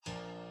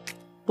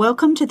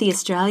Welcome to the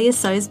Australia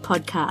Sews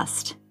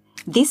podcast.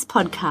 This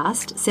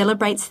podcast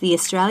celebrates the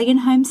Australian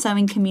home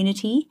sewing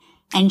community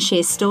and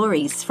shares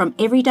stories from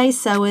everyday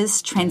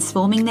sewers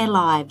transforming their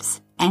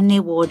lives and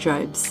their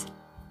wardrobes.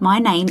 My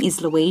name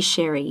is Louise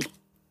Sherry.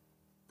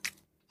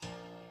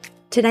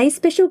 Today's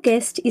special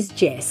guest is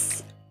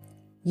Jess.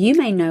 You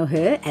may know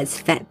her as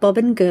Fat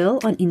Bobbin Girl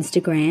on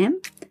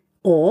Instagram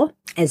or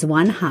as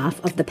one half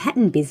of the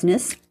pattern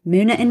business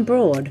Moona and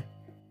Broad.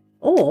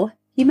 Or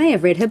you may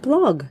have read her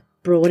blog,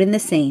 Broad in the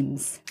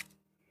Seams.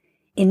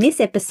 In this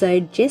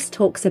episode, Jess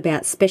talks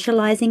about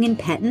specialising in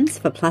patterns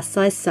for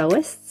plus-size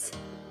sewists,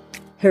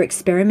 her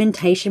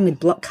experimentation with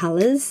block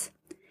colours,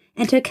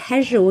 and her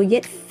casual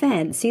yet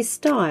fancy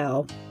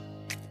style.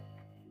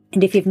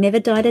 And if you've never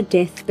died a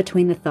death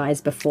between the thighs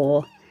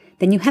before,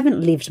 then you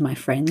haven't lived, my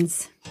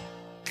friends.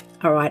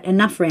 All right,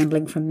 enough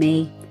rambling from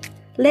me.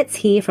 Let's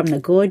hear from the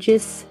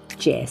gorgeous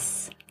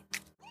Jess.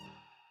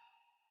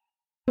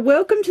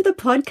 Welcome to the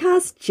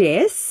podcast,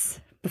 Jess.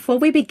 Before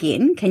we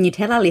begin, can you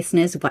tell our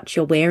listeners what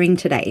you're wearing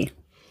today?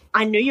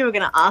 I knew you were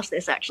going to ask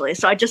this, actually.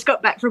 So I just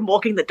got back from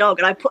walking the dog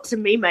and I put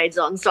some me-mades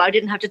on, so I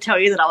didn't have to tell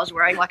you that I was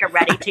wearing like a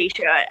ratty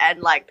t-shirt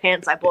and like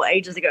pants I bought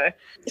ages ago.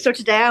 So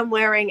today I'm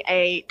wearing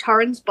a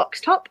Torrens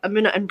box top, a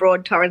Moona and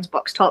Broad Torrens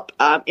box top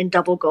in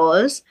double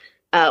gauze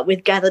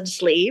with gathered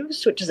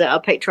sleeves, which is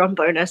our Patreon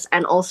bonus.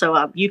 And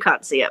also, you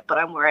can't see it, but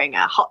I'm wearing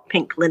hot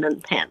pink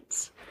linen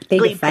pants.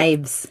 They're your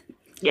faves.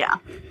 Yeah.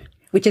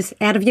 Which is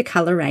out of your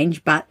colour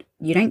range, but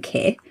you don't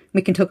care.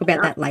 We can talk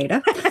about that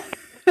later.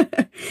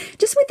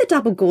 Just with the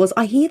double gauze,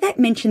 I hear that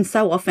mentioned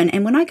so often,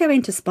 and when I go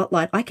into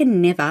Spotlight, I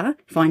can never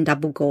find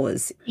double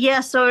gauze.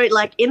 Yeah, so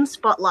like in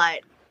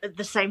Spotlight,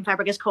 the same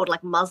fabric is called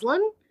like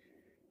muslin.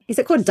 Is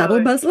it called double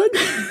muslin?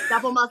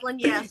 Double muslin,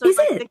 yeah. So is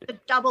like it? The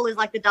double is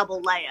like the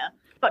double layer,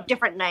 but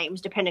different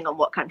names depending on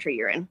what country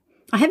you're in.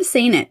 I have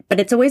seen it, but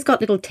it's always got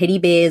little teddy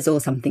bears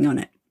or something on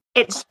it.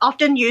 It's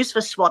often used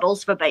for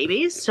swaddles for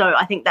babies, so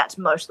I think that's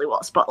mostly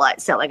what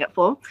Spotlight's selling it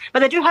for.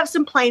 But they do have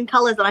some plain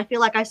colours, and I feel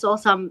like I saw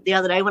some the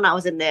other day when I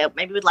was in there,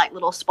 maybe with like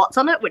little spots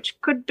on it, which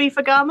could be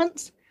for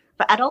garments,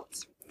 for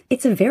adults.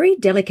 It's a very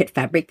delicate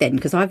fabric then,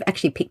 because I've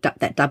actually picked up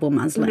that double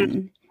muslin.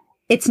 Mm-hmm.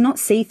 It's not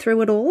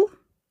see-through at all?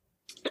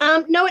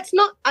 No, it's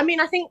not. I mean,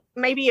 I think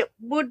maybe it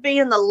would be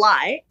in the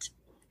light.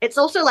 It's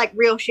also like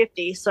real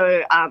shifty,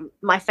 so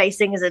my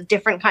facing is a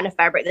different kind of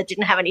fabric that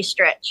didn't have any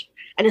stretch.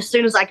 And as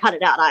soon as I cut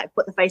it out, I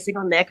put the facing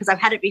on there because I've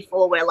had it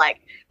before where, like,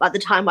 by the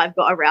time I've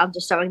got around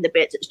to sewing the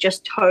bits, it's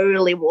just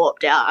totally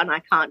warped out and I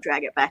can't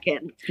drag it back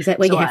in. Is that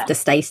where you have to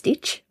stay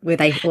stitch? Where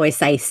they always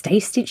say, stay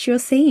stitch your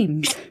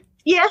seams?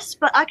 Yes,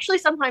 but actually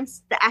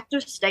sometimes the act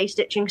of stay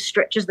stitching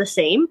stretches the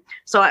seam.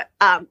 So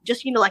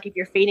just, like if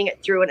you're feeding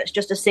it through and it's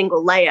just a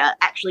single layer,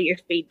 actually your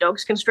feed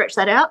dogs can stretch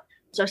that out.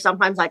 So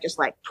sometimes I just,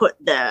 like, put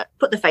the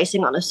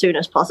facing on as soon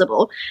as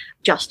possible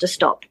just to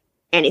stop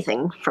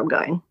anything from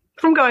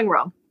going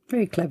wrong.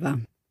 Very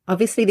clever.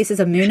 Obviously, this is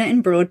a Moona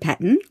and Broad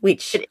pattern,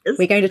 which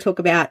we're going to talk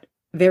about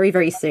very,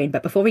 very soon.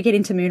 But before we get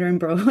into Moona and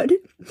Broad,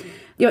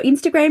 your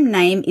Instagram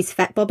name is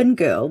Fat Bobbin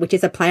Girl, which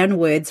is a play on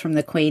words from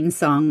the Queen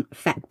song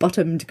Fat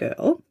Bottomed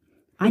Girl.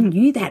 I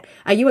knew that.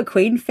 Are you a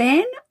Queen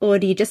fan, or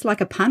do you just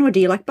like a pun, or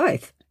do you like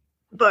both?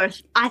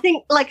 Both. I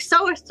think, like,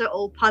 sewists are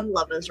all pun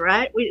lovers,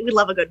 right? We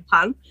love a good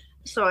pun.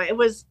 So it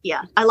was,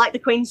 yeah, I like the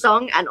Queen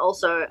song and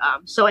also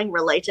sewing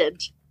related,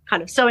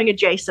 kind of sewing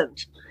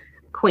adjacent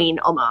Queen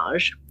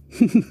homage.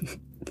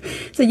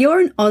 So you're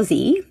an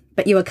Aussie,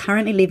 but you are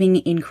currently living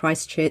in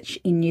Christchurch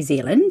in New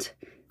Zealand.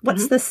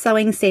 What's the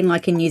sewing scene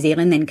like in New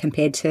Zealand then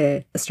compared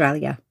to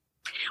Australia?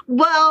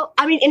 Well,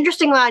 I mean,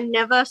 interestingly, I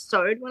never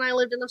sewed when I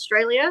lived in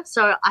Australia,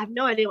 so I have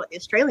no idea what the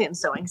Australian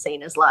sewing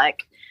scene is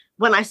like.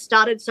 When I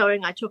started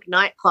sewing, I took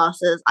night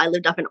classes. I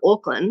lived up in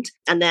Auckland,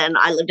 and then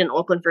I lived in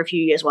Auckland for a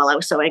few years while I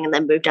was sewing and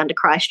then moved down to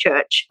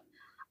Christchurch.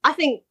 I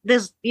think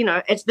there's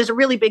a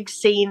really big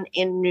scene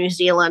in New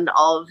Zealand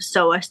of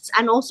sewists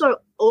and also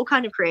all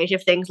kind of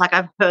creative things. Like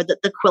I've heard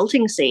that the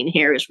quilting scene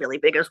here is really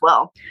big as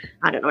well.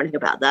 I don't know anything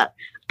about that.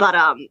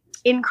 But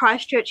in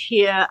Christchurch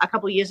here, a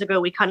couple of years ago,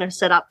 we kind of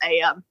set up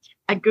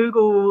a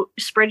Google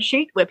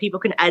spreadsheet where people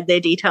can add their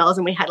details,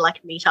 and we had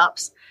like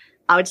meetups.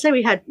 I would say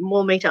we had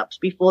more meetups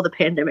before the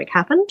pandemic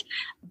happened,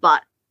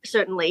 but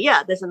certainly,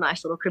 yeah, there's a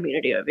nice little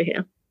community over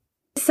here.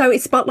 So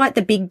is Spotlight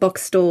the big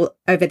box store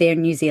over there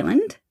in New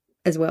Zealand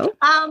as well?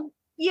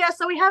 Yeah,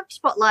 so we have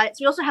Spotlights.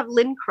 We also have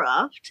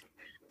Lincraft.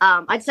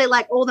 I'd say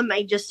like all the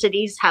major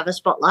cities have a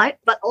Spotlight,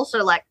 but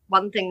also like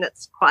one thing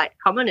that's quite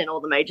common in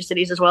all the major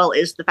cities as well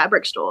is the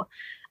fabric store.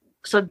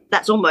 So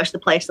that's almost the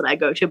place that I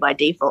go to by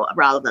default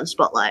rather than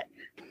Spotlight.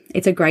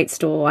 It's a great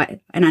store,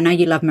 and I know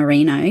you love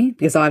merino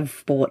because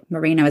I've bought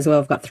merino as well.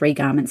 I've got 3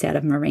 garments out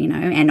of merino,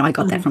 and I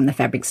got that from the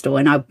fabric store,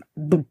 and I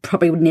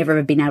probably would never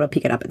have been able to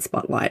pick it up at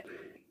Spotlight.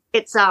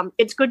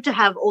 It's good to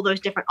have all those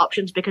different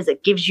options because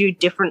it gives you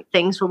different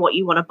things for what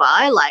you want to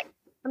buy. Like,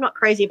 I'm not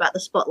crazy about the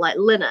Spotlight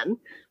linen,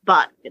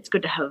 but it's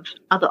good to have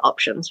other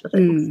options for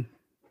things.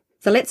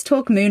 So let's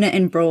talk Moona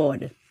and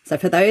Broad. So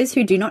for those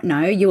who do not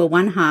know, you are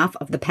one half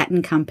of the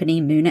pattern company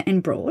Moona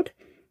and Broad.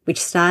 which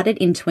started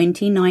in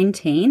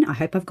 2019. I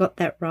hope I've got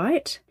that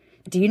right.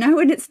 Do you know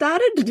when it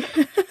started?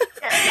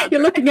 Yeah,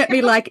 You're looking at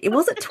me like,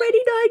 was it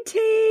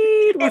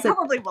 2019? It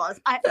probably was.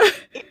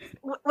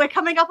 We're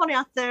coming up on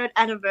our 3rd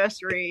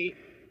anniversary,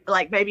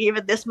 like maybe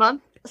even this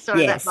month. So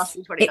Yes, that must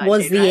be 2019. it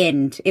was the right?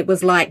 end. It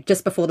was like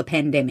just before the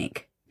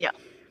pandemic. Yeah.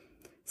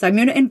 So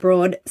Muna and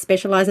Broad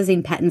specialises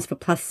in patterns for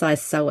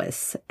plus-size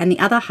sewers. And the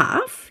other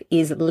half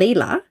is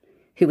Leela,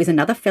 who is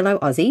another fellow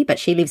Aussie, but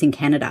she lives in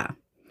Canada.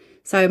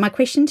 So my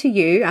question to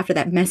you after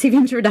that massive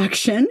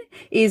introduction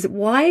is,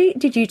 why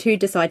did you two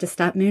decide to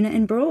start Muna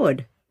and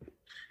Broad?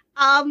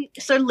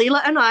 So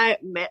Leela and I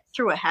met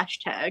through a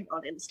hashtag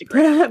on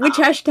Instagram. Which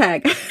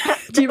hashtag?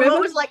 Do you remember?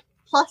 It was like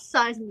plus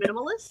size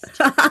minimalist.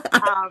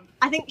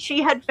 I think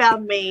she had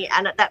found me,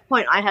 and at that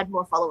point I had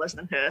more followers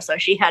than her, so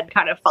she had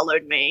kind of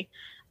followed me.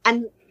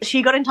 And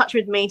she got in touch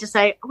with me to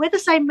say, we're the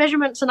same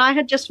measurements and I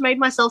had just made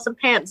myself some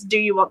pants. Do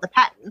you want the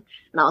pattern?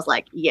 And I was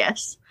like,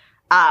 yes.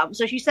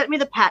 So she sent me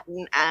the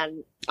pattern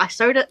and I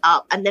sewed it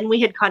up, and then we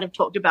had kind of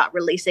talked about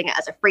releasing it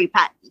as a free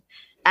pattern.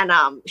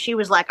 And she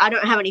was like, I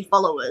don't have any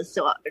followers,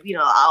 so,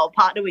 I'll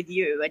partner with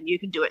you and you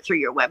can do it through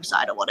your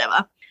website or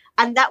whatever.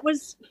 And that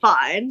was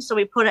fine. So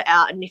we put it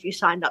out, and if you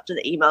signed up to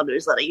the email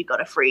newsletter, you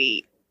got a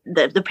free,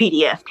 the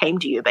PDF came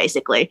to you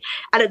basically.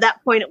 And at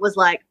that point it was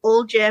like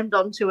all jammed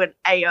onto an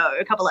AO,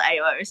 a couple of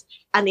AOs,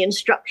 and the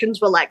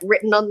instructions were like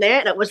written on there,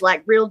 and it was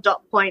like real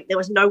dot point. There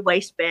was no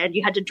waistband.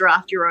 You had to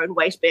draft your own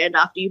waistband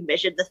after you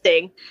measured the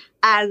thing.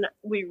 And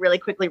we really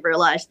quickly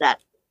realized that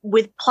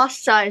with plus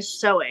size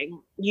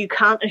sewing, you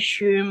can't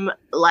assume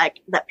like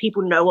that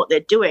people know what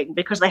they're doing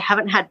because they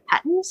haven't had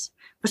patterns.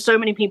 For so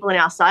many people in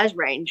our size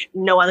range,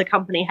 no other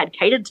company had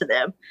catered to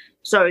them.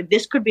 So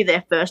this could be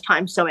their first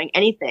time sewing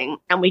anything.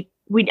 And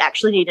we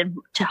actually needed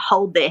to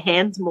hold their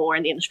hands more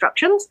in the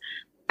instructions.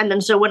 And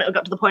then so when it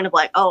got to the point of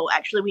like, oh,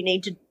 actually we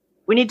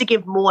need to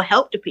give more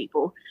help to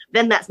people,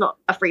 then that's not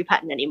a free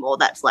pattern anymore.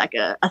 That's like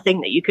a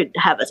thing that you could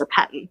have as a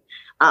pattern.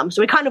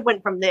 So we kind of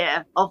went from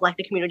there of like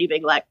the community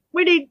being like,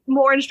 we need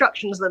more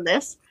instructions than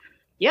this.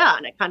 Yeah,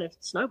 and it kind of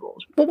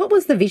snowballed. Well, what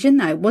was the vision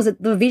though? Was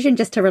it the vision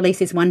just to release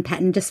this one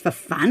pattern just for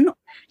fun?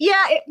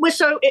 Yeah, it was.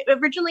 So it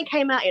originally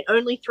came out in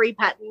only 3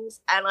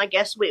 patterns, and I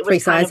guess it was 3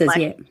 sizes,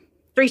 kind of like, yeah.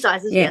 3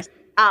 sizes, Yeah. yes.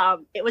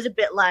 It was a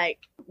bit like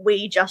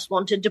we just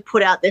wanted to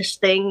put out this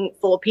thing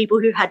for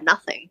people who had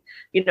nothing.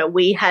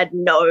 We had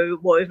no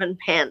woven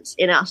pants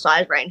in our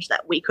size range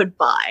that we could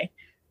buy.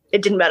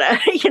 It didn't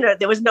matter.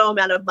 There was no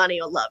amount of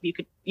money or love. You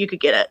could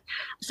get it.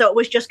 So it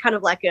was just kind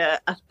of like a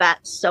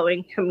fat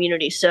sewing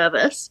community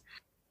service.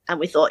 And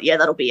we thought, yeah,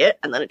 that'll be it.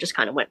 And then it just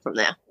kind of went from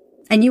there.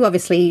 And you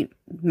obviously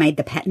made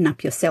the pattern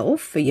up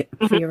yourself for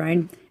your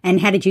own.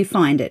 And how did you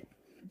find it?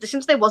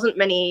 Since there wasn't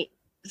many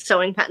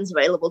sewing patterns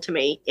available to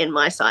me in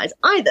my size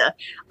either,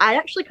 I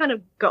actually kind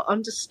of got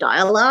onto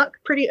Style Arc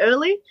pretty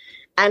early.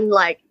 And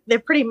like they're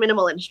pretty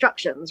minimal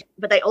instructions,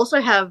 but they also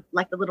have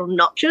like the little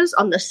notches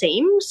on the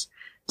seams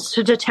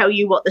to tell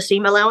you what the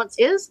seam allowance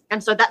is.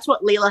 And so that's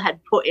what Leela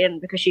had put in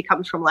because she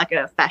comes from like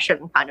a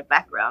fashion kind of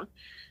background.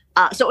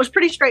 So it was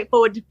pretty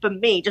straightforward for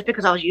me just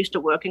because I was used to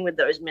working with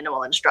those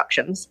minimal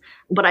instructions.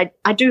 But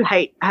I do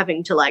hate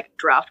having to like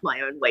draft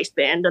my own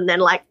waistband. And then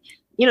like,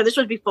 this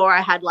was before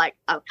I had like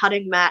a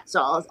cutting mat.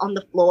 So I was on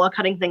the floor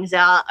cutting things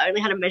out. I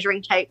only had a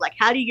measuring tape. Like,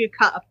 how do you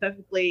cut a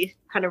perfectly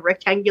kind of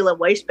rectangular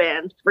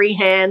waistband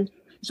freehand?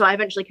 So I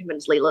eventually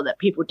convinced Leela that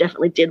people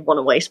definitely did want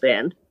a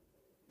waistband.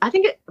 I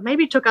think it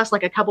maybe took us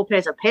like a couple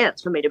pairs of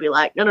pants for me to be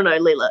like, no,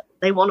 Leela,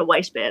 they want a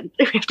waistband.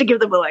 We have to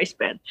give them a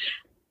waistband.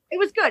 It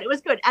was good. It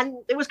was good. And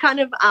it was kind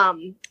of,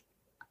 I'm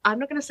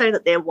not going to say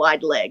that they're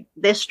wide leg.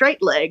 They're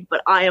straight leg,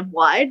 but I am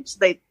wide. So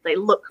they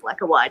look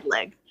like a wide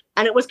leg.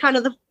 And it was kind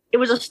of it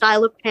was a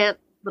style of pant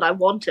that I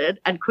wanted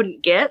and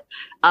couldn't get.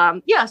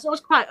 So it was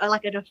quite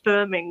like an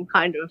affirming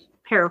kind of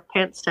pair of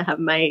pants to have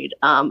made.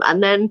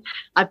 And then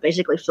I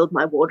basically filled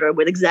my wardrobe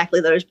with exactly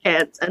those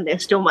pants, and they're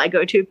still my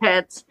go-to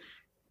pants.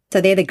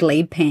 So they're the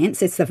Glebe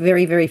pants. It's the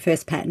very, very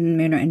first pattern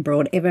Muna and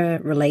Broad ever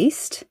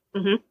released.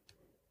 Mm-hmm.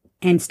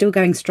 And still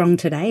going strong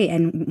today,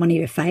 and one of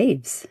your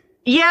faves.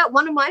 Yeah,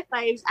 one of my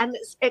faves. And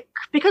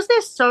because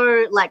they're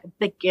so like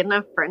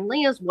beginner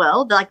friendly as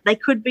well, like they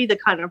could be the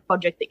kind of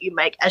project that you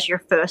make as your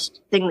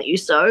first thing that you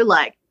sew,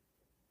 like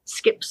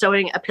skip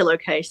sewing a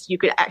pillowcase. You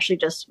could actually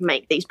just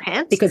make these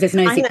pants. Because there's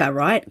no zipper,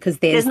 right? Because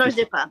there's no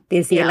zipper.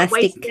 There's the elastic.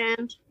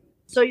 Waistband.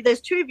 So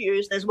there's 2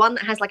 views. There's one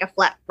that has like a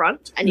flat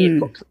front and you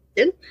put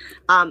in,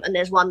 and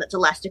there's one that's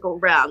elastic all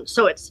round.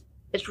 So it's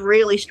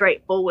really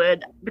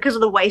straightforward because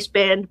of the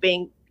waistband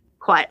being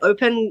quite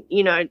open.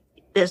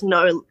 There's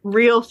no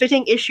real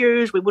fitting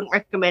issues. We wouldn't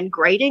recommend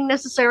grading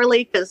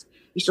necessarily because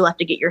you still have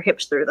to get your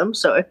hips through them.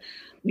 So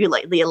you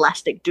let the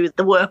elastic do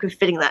the work of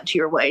fitting that to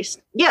your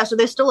waist. Yeah, so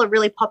there's still a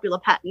really popular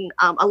pattern,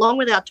 along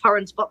with our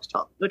Torrance box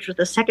top, which was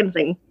the second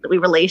thing that we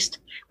released,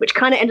 which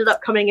kind of ended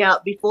up coming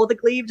out before the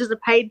Gleaves as a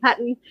paid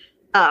pattern.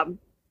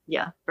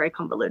 Very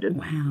convoluted.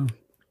 Wow.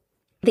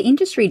 The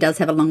industry does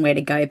have a long way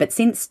to go, but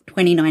since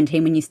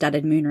 2019 when you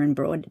started Muna and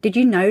Broad, did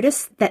you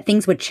notice that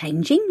things were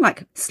changing,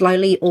 like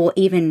slowly or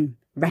even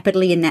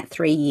rapidly in that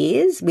 3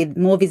 years with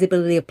more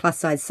visibility of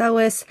plus-size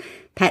sewers,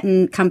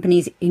 pattern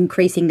companies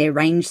increasing their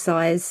range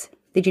size.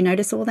 Did you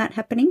notice all that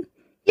happening?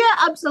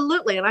 Yeah,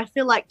 absolutely. And I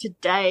feel like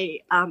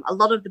today, a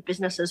lot of the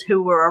businesses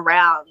who were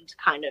around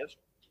kind of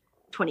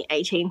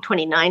 2018,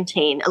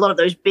 2019, a lot of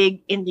those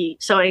big indie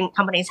sewing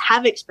companies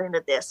have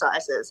expanded their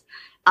sizes.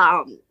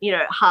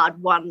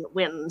 Hard One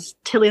wins,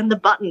 Tilly and the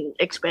Button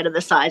expanded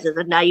the sizes.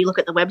 And now you look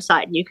at the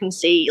website and you can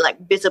see like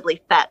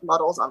visibly fat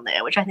models on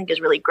there, which I think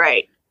is really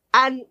great.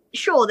 And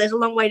sure, there's a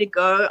long way to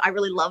go. I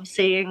really love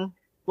seeing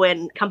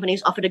when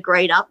companies offer to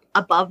grade up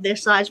above their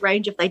size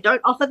range if they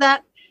don't offer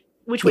that,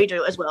 which we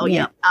do as well.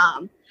 Yeah.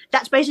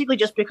 That's basically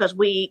just because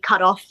we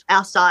cut off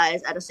our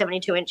size at a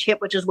 72-inch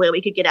hip, which is where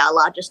we could get our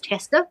largest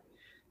tester.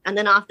 And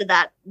then after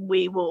that,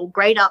 we will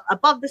grade up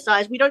above the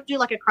size. We don't do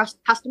like a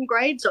custom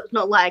grade. So it's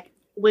not like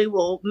we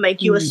will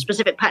make you a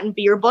specific pattern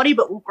for your body,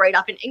 but we'll grade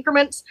up in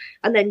increments.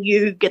 And then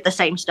you get the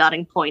same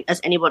starting point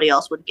as anybody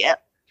else would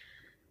get.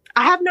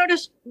 I have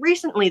noticed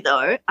recently,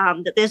 though,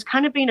 that there's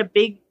kind of been a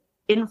big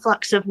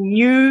influx of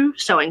new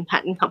sewing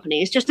pattern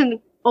companies just in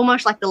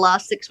almost like the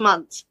last 6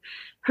 months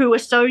who are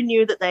so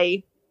new that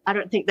I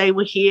don't think they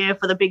were here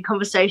for the big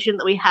conversation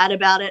that we had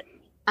about it.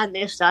 And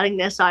they're starting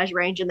their size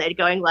range and they're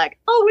going like,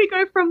 oh, we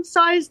go from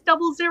size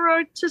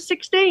 00 to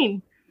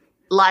 16.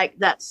 Like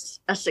that's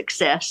a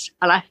success.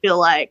 And I feel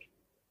like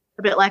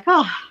a bit like,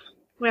 oh,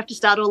 we have to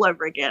start all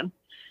over again.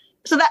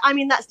 So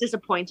that's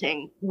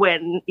disappointing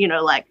when,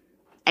 like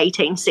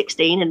 18,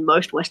 16 in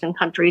most Western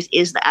countries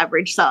is the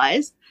average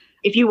size.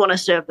 If you want to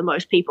serve the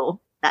most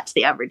people, that's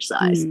the average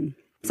size.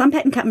 Some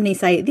pattern companies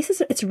say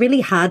it's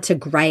really hard to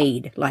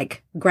grade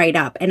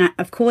up. And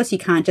of course you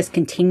can't just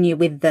continue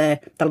with the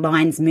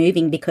lines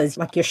moving because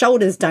like your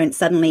shoulders don't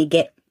suddenly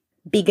get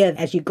bigger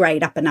as you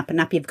grade up and up and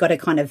up. You've got to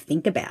kind of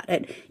think about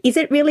it. Is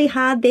it really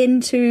hard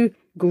then to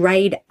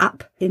grade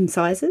up in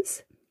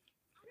sizes?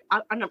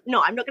 I'm not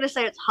going to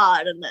say it's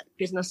hard and that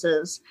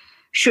businesses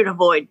should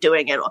avoid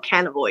doing it or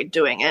can avoid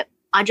doing it.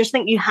 I just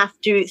think you have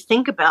to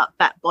think about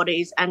fat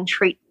bodies and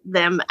treat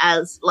them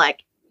as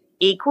like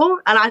equal.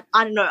 And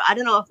I don't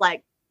know if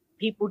like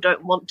people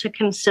don't want to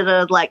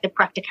consider like the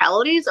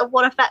practicalities of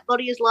what a fat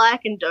body is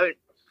like and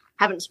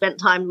haven't spent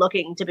time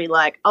looking to be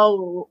like,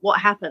 oh, what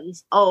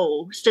happens?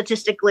 Oh,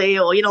 statistically,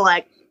 or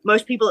like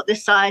most people at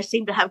this size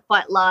seem to have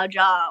quite large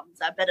arms.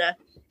 I better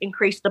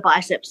increase the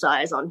bicep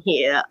size on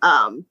here.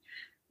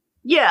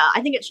 I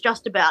think it's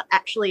just about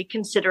actually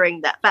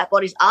considering that fat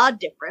bodies are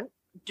different,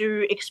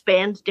 do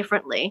expand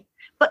differently,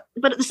 but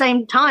at the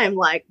same time,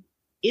 like,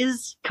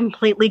 is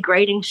completely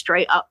grading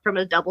straight up from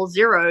a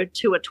 00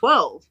 to a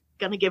 12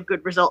 going to give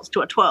good results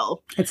to a 12?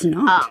 It's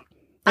not.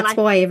 That's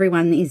why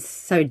everyone is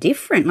so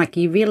different. Like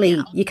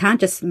you can't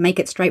just make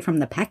it straight from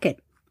the packet.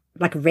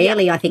 Like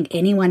rarely I think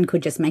anyone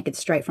could just make it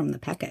straight from the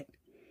packet.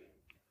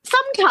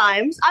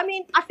 Sometimes, I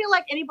feel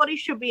like anybody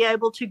should be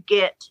able to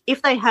get,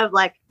 if they have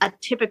like a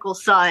typical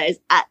size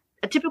at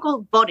a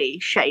typical body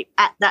shape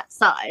at that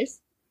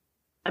size.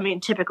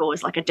 Typical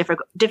is like a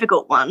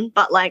difficult one,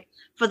 but like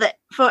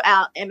for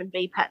our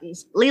M&B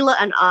patterns, Leela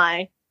and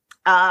I,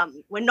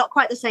 we're not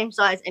quite the same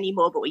size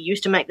anymore, but we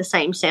used to make the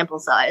same sample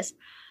size.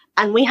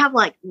 And we have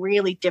like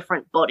really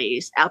different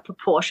bodies, our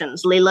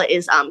proportions. Leela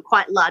is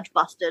quite large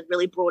busted,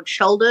 really broad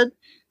shouldered.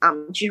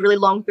 She's really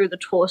long through the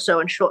torso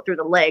and short through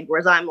the leg,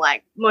 whereas I'm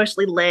like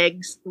mostly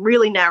legs,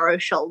 really narrow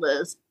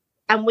shoulders.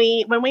 And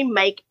when we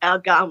make our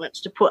garments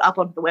to put up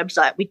onto the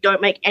website, we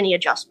don't make any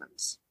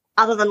adjustments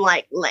other than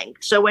like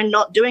length. So we're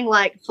not doing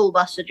like full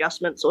bust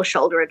adjustments or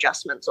shoulder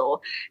adjustments or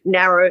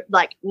narrow,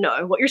 like,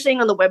 no, what you're seeing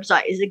on the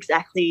website is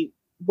exactly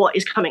what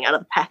is coming out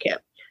of the packet.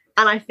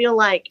 And I feel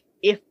like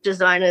if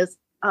designers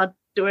are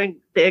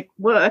doing their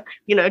work,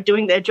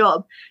 doing their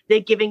job, they're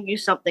giving you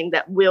something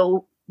that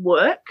will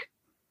work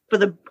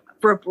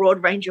for a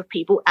broad range of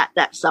people at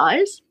that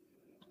size.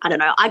 I don't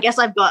know. I guess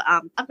I've got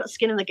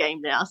skin in the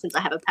game now since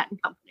I have a pattern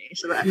company,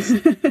 so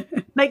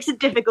that makes it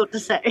difficult to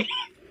say.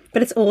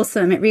 But it's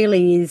awesome. It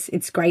really is.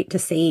 It's great to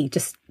see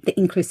just the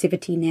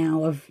inclusivity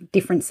now of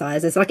different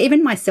sizes. Like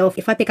even myself,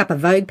 if I pick up a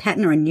Vogue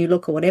pattern or a New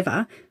Look or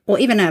whatever, or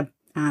even a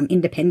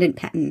independent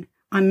pattern,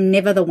 I'm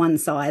never the one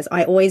size.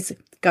 I always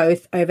go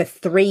over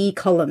 3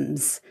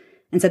 columns.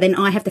 And so then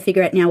I have to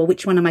figure out now, well,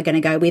 which one am I going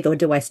to go with, or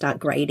do I start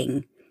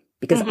grading?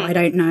 Because I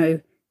don't know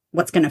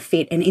what's going to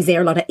fit. And is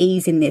there a lot of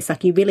ease in this?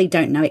 Like you really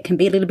don't know. It can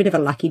be a little bit of a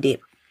lucky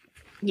dip.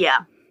 Yeah,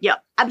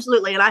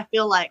 absolutely. And I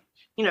feel like,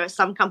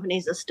 some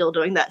companies are still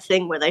doing that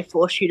thing where they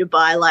force you to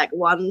buy like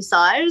one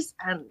size.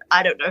 And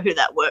I don't know who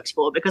that works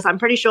for, because I'm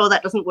pretty sure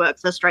that doesn't work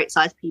for straight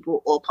size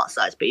people or plus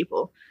size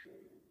people.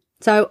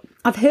 So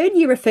I've heard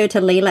you refer to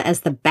Leela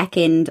as the back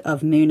end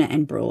of Moona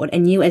and Broad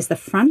and you as the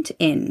front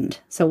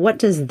end. So what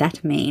does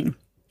that mean?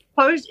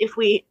 Suppose if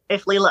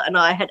Leela and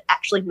I had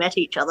actually met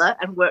each other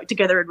and worked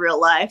together in real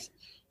life,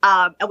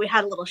 and we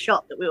had a little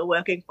shop that we were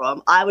working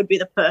from, I would be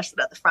the person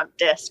at the front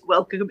desk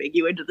welcoming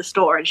you into the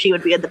store, and she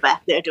would be at the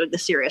back there doing the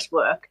serious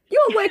work.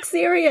 Your work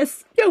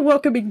serious. You're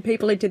welcoming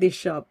people into this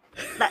shop.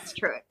 That's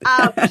true.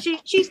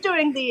 She's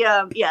doing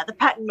the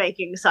pattern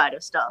making side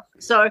of stuff.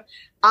 So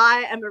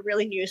I am a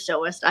really new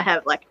sewist. I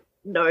have like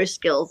no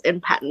skills in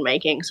pattern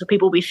making, so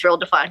people will be thrilled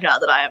to find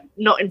out that I am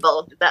not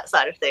involved in that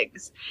side of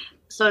things.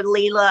 So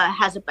Leela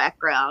has a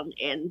background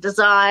in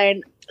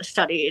design,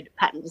 studied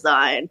pattern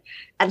design,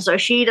 and so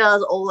she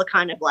does all the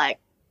kind of like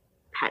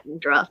pattern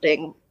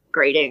drafting,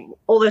 grading,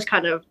 all those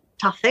kind of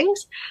tough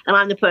things. And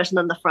I'm the person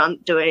on the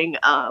front doing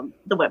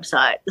the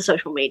website, the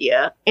social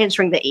media,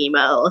 answering the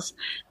emails,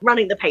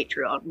 running the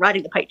Patreon,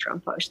 writing the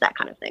Patreon post, that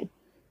kind of thing.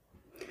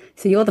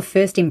 So you're the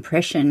first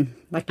impression.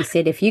 Like you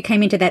said, if you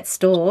came into that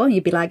store,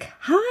 you'd be like,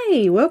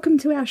 hi, welcome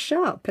to our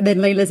shop. And then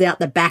Leela's out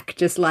the back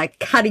just like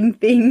cutting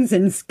things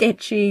and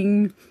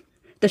sketching.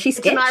 Does she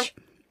sketch?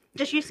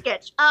 Does she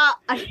sketch?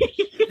 I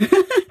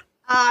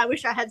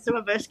wish I had some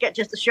of her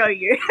sketches to show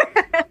you.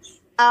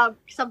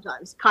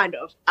 Sometimes, kind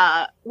of.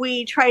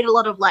 We trade a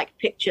lot of like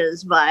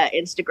pictures via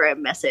Instagram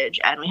message,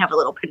 and we have a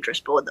little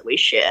Pinterest board that we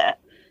share.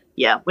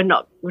 Yeah, we're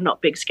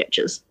not big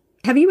sketchers.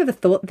 Have you ever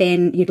thought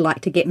then you'd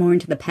like to get more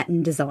into the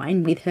pattern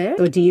design with her,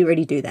 or do you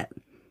already do that?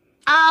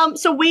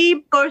 So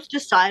we both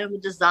decide on the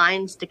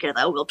designs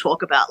together. We'll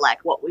talk about like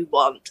what we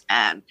want,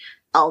 and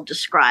I'll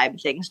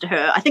describe things to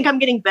her. I think I'm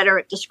getting better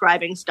at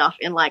describing stuff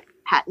in like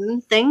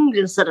pattern things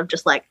instead of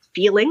just like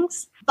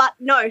feelings. But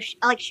no,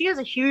 she has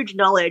a huge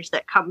knowledge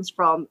that comes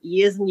from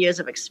years and years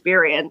of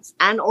experience,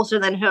 and also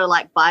then her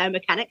like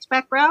biomechanics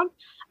background.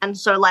 And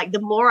so like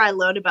the more I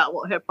learn about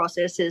what her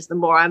process is, the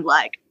more I'm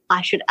like,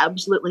 I should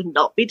absolutely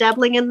not be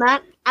dabbling in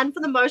that. And for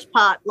the most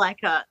part, like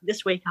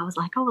this week, I was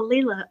like, oh,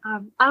 Leela,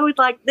 I would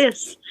like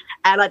this.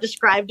 And I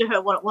described to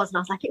her what it was. And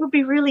I was like, it would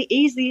be really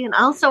easy. And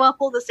I'll sew up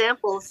all the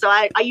samples. So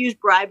I use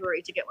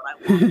bribery to get what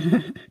I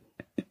want.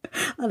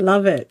 I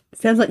love it.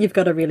 Sounds like you've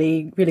got a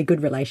really, really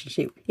good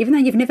relationship. Even though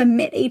you've never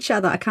met each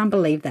other. I can't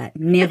believe that.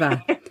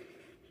 Never.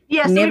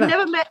 Yeah, so we've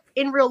never met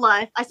in real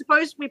life. I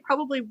suppose we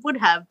probably would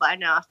have by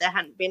now if there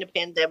hadn't been a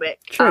pandemic.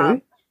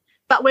 True.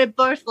 But we're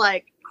both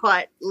like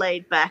quite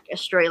laid back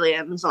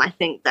Australians, and I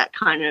think that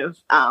kind of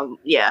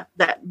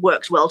that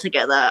works well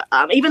together,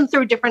 even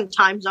through different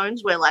time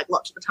zones where like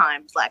lots of the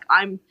times like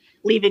I'm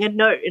leaving a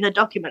note in a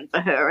document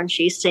for her and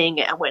she's seeing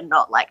it and we're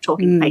not like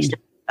talking face to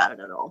face about it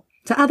at all.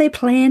 So are there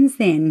plans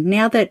then,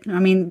 now that, I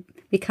mean,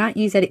 we can't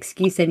use that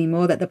excuse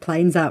anymore that the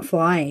planes aren't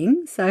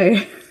flying, so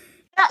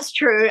that's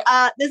true.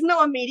 There's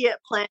no immediate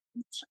plans.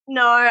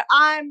 No,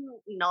 I'm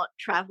not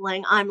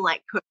traveling. I'm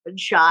like COVID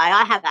shy.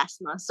 I have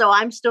asthma, so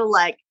I'm still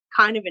like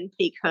kind of in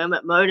peak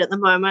hermit mode at the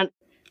moment.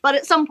 But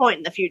at some point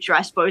in the future,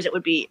 I suppose it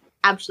would be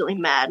absolutely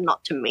mad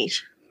not to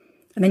meet.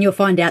 And then you'll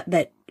find out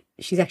that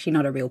she's actually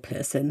not a real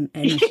person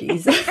and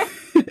she's...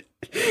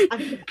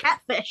 I'm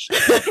catfished.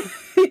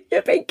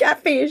 You're being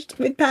catfished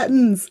with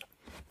patterns.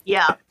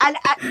 Yeah. And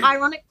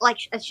ironic, like,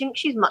 I think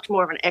she's much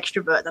more of an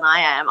extrovert than I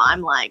am.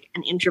 I'm like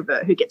an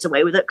introvert who gets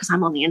away with it because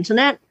I'm on the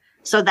internet.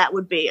 So that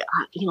would be,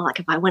 like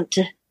if I went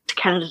to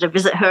Canada to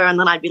visit her and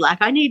then I'd be like,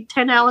 I need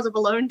 10 hours of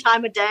alone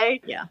time a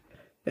day. Yeah.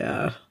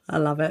 Yeah, I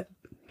love it.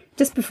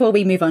 Just before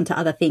we move on to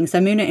other things, so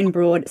Moona and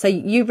Broad, so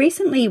you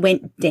recently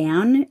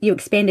you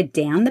expanded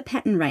down the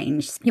pattern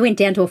range. You went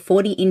down to a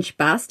 40-inch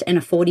bust and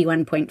a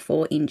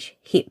 41.4-inch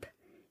hip.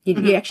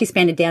 You actually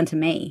expanded down to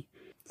me.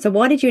 So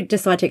why did you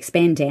decide to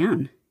expand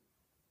down?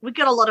 We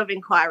got a lot of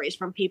inquiries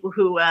from people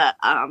who were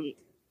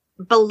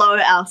below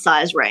our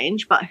size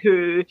range, but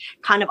who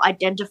kind of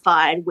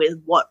identified with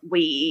what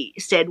we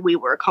said we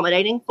were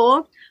accommodating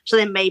for. So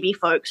there may be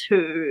folks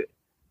who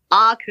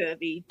are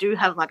curvy, do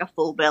have like a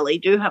full belly,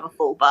 do have a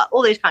full butt,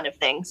 all these kind of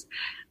things,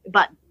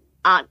 but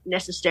aren't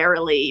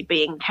necessarily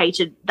being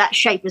catered. That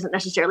shape isn't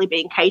necessarily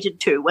being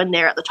catered to when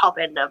they're at the top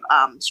end of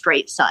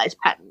straight size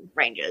pattern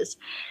ranges.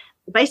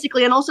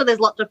 Basically, and also there's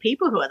lots of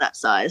people who are that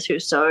size who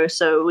sew,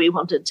 so we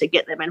wanted to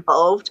get them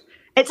involved.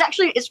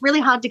 It's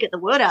really hard to get the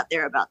word out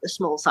there about the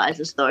small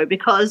sizes though,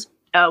 because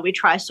we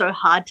try so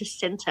hard to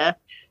center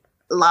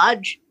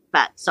large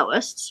fat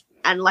sewists.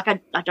 And like, I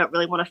don't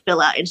really want to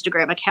fill our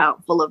Instagram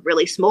account full of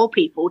really small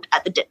people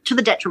to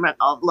the detriment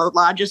of the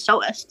larger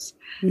sewists.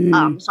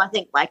 So I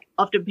think like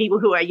often people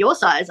who are your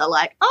size are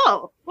like,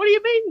 oh, what do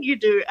you mean you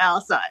do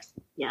our size?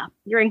 Yeah,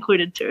 you're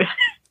included too.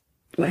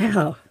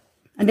 Wow.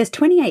 And there's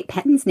 28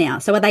 patterns now.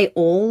 So are they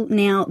all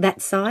now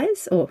that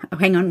size? Or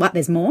hang on, what?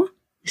 There's more?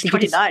 It's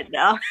 29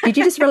 now. Did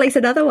you just release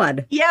another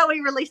one? Yeah,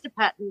 we released a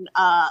pattern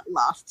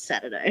last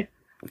Saturday.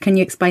 Can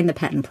you explain the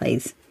pattern,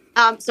 please?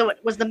 So it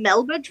was the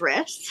Melba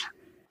dress.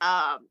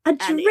 A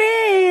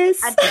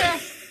dress.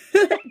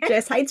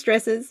 Jess hates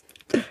dresses.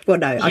 Well,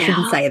 no, yeah. I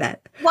shouldn't say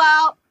that.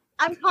 Well,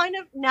 I'm kind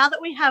of, now that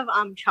we have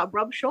chub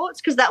rub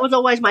shorts, because that was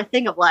always my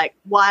thing of like,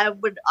 why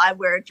would I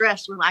wear a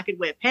dress when I could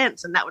wear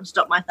pants and that would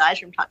stop my thighs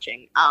from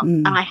touching?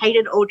 And I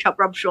hated all chub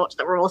rub shorts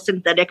that were all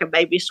synthetic and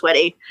made me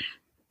sweaty.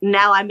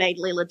 Now I made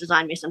Leela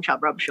design me some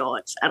chub rub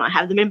shorts and I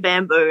have them in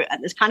bamboo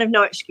and there's kind of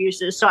no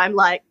excuses. So I'm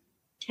like,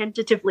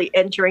 tentatively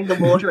entering the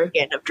water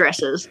again of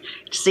dresses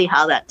to see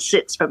how that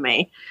sits for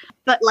me.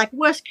 But like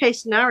worst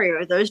case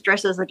scenario, those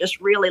dresses are just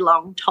really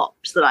long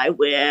tops that I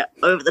wear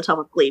over the top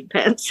of glebe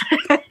pants.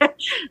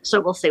 So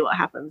we'll see what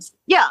happens.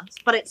 Yeah,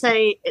 but it's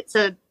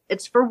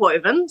for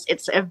wovens.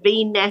 It's a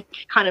V-neck,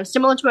 kind of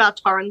similar to our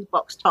Torrens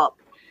box top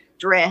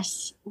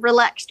dress,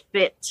 relaxed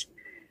fit,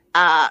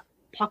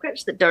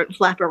 pockets that don't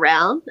flap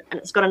around, and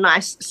it's got a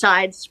nice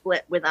side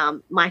split with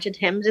mitered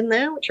hems in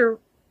there, which are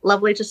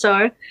lovely to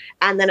sew,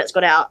 and then it's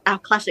got our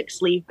classic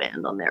sleeve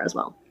band on there as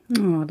well.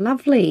 Oh,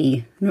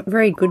 lovely.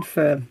 Very good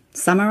for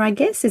summer, I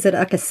guess. Is it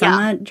like a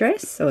summer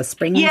dress or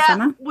spring and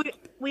summer?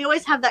 We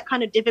always have that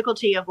kind of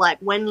difficulty of like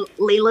when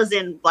Leela's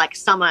in like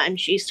summer and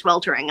she's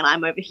sweltering and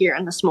I'm over here,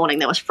 and this morning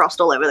there was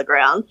frost all over the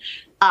ground.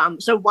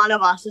 So one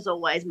of us is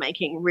always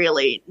making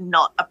really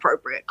not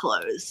appropriate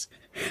clothes.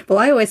 Well,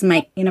 I always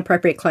make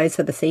inappropriate clothes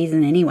for the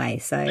season anyway,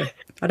 so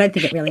I don't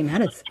think it really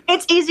matters.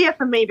 It's easier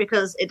for me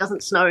because it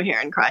doesn't snow here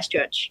in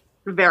Christchurch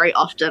very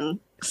often.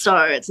 So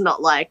it's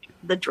not like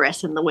the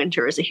dress in the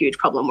winter is a huge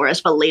problem. Whereas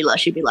for Leela,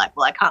 she'd be like,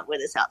 well, I can't wear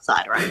this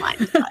outside or I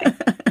might die.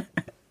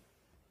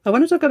 I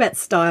want to talk about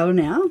style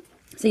now.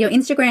 So your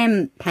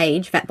Instagram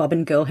page, Fat Bob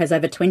and Girl, has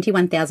over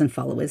 21,000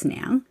 followers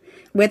now.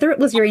 Whether it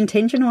was your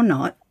intention or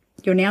not,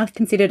 you're now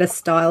considered a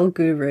style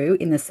guru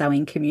in the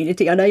sewing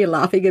community. I know you're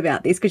laughing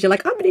about this because you're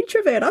like, I'm an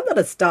introvert. I'm not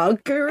a style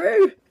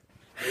guru.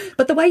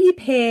 But the way you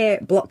pair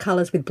block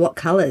colours with block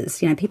colours,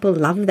 people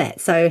love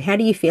that. So how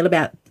do you feel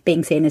about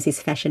being seen as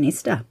this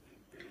fashionista?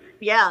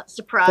 Yeah,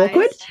 surprised.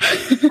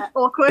 Awkward?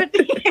 Awkward.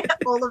 Yeah,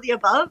 all of the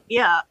above.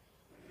 Yeah.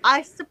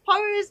 I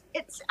suppose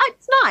it's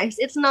nice.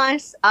 It's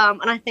nice.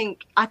 And I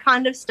think I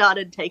kind of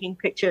started taking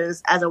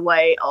pictures as a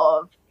way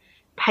of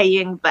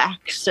paying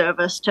back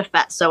service to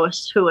fat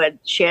sewers who had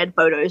shared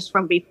photos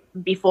from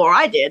before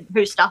I did,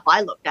 whose stuff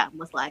I looked at and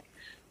was like,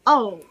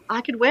 oh,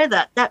 I could wear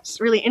that. That's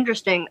really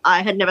interesting.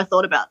 I had never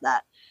thought about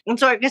that. And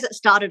so I guess it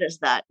started as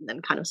that and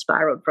then kind of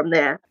spiraled from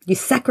there. You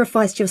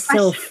sacrificed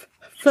yourself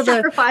for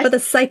the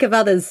sake of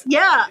others.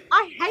 Yeah,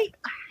 I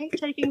hate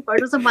taking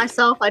photos of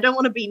myself. I don't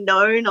want to be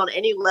known on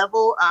any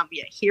level.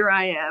 Here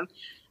I am.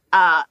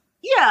 I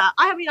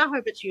mean, I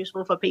hope it's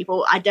useful for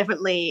people. I don't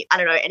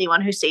know,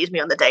 anyone who sees me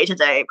on the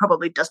day-to-day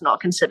probably does not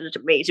consider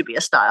me to be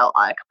a style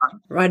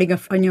icon. Riding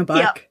on your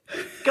bike.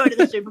 Yep. Go to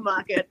the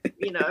supermarket,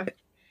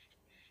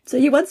 So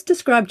you once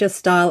described your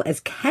style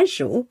as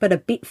casual, but a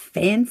bit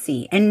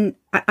fancy. And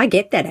I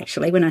get that,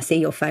 actually, when I see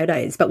your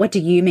photos. But what do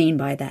you mean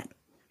by that?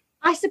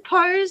 I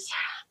suppose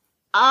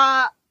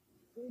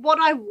what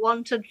I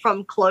wanted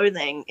from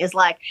clothing is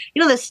like,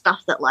 there's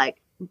stuff that like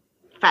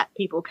fat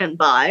people can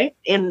buy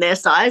in their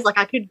size. Like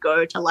I could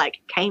go to like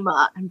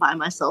Kmart and buy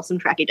myself some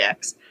tracky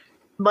decks,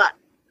 but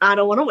I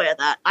don't want to wear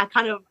that.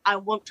 I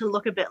want to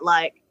look a bit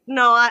like,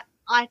 no,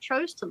 I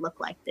chose to look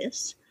like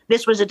this.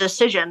 This was a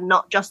decision,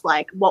 not just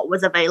like what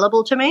was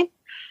available to me.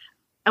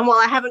 And while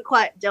I haven't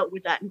quite dealt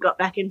with that and got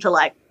back into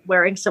like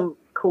wearing some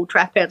cool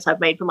track pants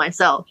I've made for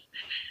myself,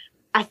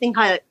 I think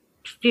I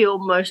feel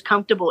most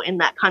comfortable in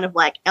that kind of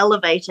like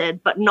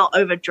elevated but not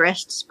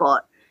overdressed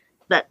spot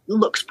that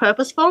looks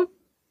purposeful.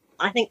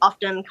 I think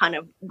often kind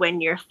of when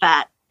you're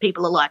fat,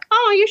 people are like,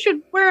 oh, you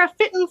should wear a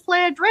fit and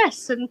flare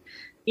dress. And,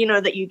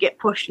 that you get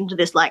pushed into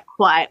this like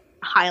quite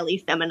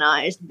highly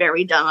feminized,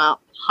 very done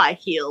up, high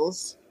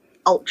heels,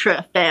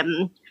 ultra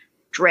femme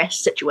dress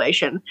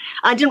situation.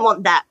 I didn't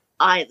want that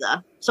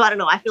either. So I don't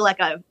know. I feel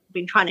like I've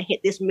been trying to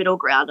hit this middle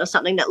ground of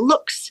something that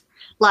looks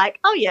like,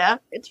 oh yeah,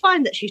 it's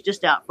fine that she's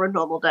just out for a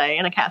normal day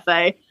in a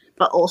cafe,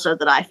 but also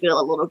that I feel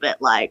a little bit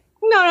like,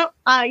 no,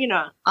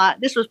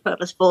 this was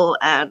purposeful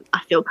and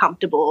I feel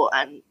comfortable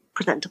and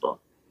presentable.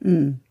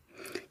 Mm.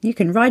 You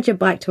can ride your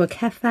bike to a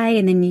cafe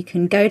and then you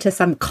can go to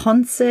some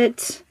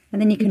concert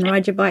and then you can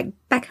ride your bike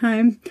back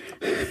home.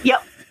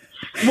 Yep.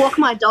 Walk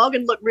my dog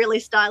and look really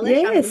stylish.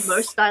 Yes. I'm the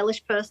most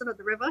stylish person at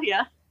the river,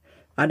 yeah.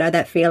 I know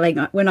that feeling.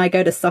 When I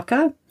go to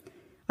soccer,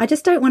 I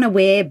just don't want to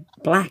wear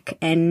black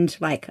and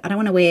I don't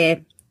want to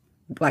wear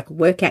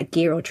workout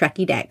gear or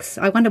tracky dacks.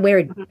 I want to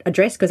wear a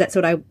dress because that's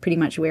what I pretty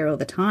much wear all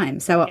the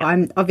time. So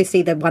I'm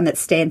obviously the one that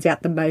stands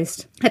out the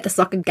most at the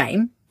soccer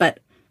game,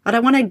 but I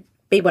don't want to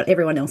be what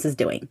everyone else is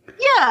doing.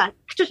 Yeah,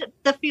 just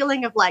the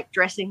feeling of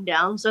dressing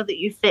down so that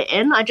you fit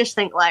in. I just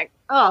think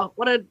oh,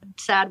 what a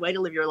sad way to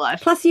live your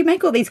life. Plus you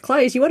make all these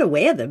clothes, you want to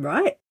wear them,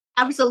 right?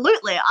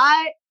 Absolutely.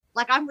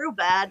 I'm real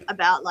bad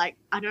about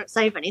I don't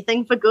save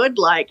anything for good.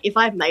 If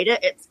I've made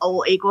it, it's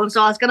all equal. And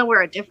so I was going to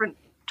wear a different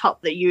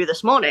top than you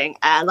this morning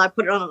and I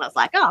put it on and I was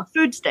like, oh,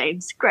 food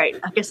stains. Great.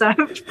 I guess I'm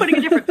putting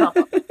a different top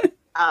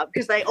on.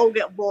 Because they all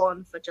get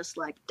worn for just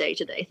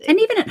day-to-day things. And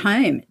even at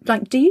home,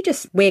 do you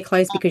just wear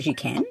clothes because you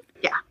can?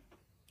 Yeah.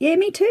 Yeah,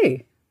 me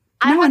too.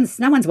 No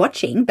one's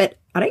watching, but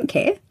I don't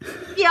care.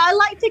 Yeah, I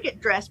like to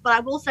get dressed, but I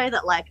will say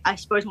that I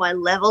suppose my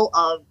level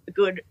of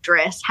good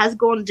dress has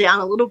gone down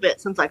a little bit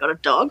since I got a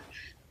dog,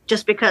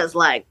 just because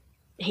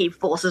he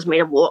forces me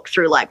to walk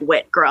through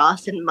wet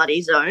grass and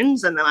muddy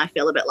zones, and then I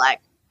feel a bit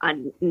I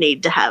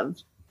need to have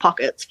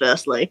pockets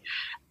firstly,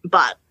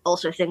 but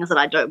also things that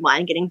I don't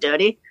mind getting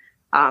dirty.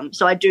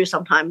 So I do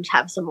sometimes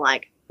have some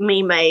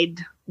me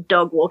made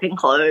dog walking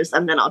clothes,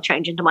 and then I'll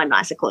change into my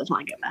nicer clothes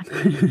when I get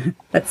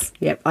back.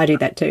 Yep, I do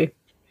that too.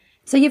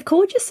 So you've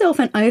called yourself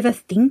an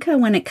overthinker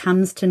when it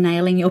comes to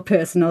nailing your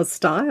personal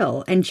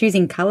style and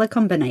choosing colour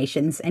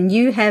combinations, and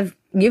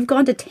you've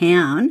gone to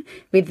town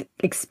with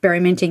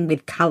experimenting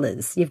with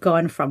colours. You've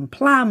gone from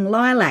plum,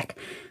 lilac,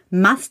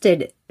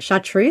 mustard,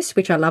 chartreuse,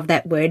 which I love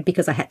that word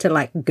because I had to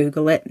like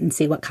Google it and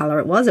see what colour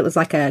it was. It was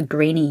like a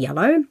greeny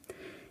yellow.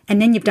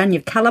 And then you've done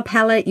your colour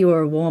palette. You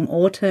were a warm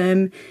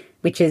autumn,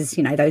 which is,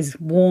 you know, those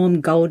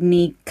warm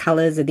goldeny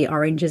colours of the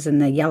oranges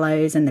and the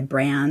yellows and the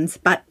browns.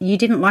 But you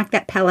didn't like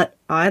that palette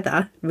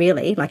either,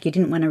 really. Like you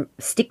didn't want to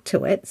stick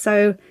to it.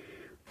 So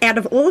out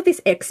of all of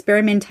this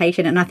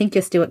experimentation, and I think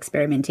you're still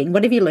experimenting,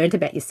 what have you learned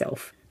about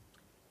yourself?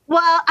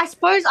 Well, I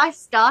suppose I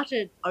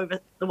started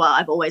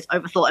I've always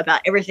overthought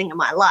about everything in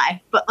my life,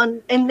 but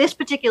in this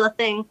particular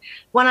thing,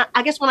 when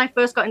I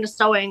first got into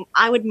sewing,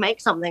 I would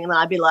make something and then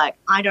I'd be like,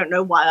 I don't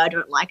know why I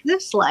don't like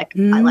this. Like,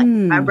 I like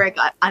the fabric.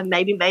 I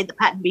maybe made the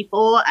pattern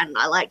before and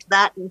I liked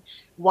that. And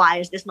why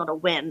is this not a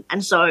win?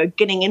 And so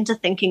getting into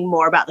thinking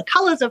more about the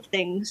colors of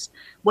things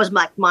was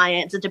like my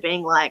answer to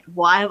being like,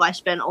 why have I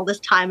spent all this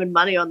time and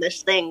money on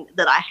this thing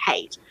that I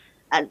hate?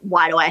 And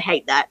why do I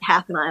hate that?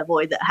 How can I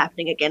avoid that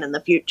happening again in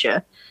the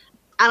future?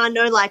 And I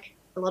know like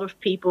a lot of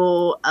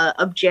people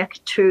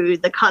object to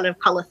the kind of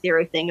color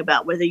theory thing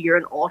about whether you're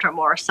an autumn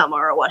or a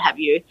summer or what have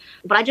you.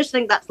 But I just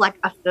think that's like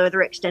a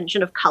further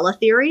extension of color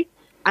theory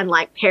and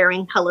like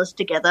pairing colors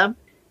together.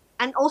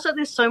 And also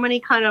there's so many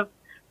kind of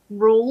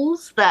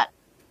rules that,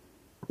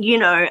 you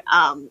know,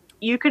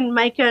 you can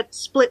make it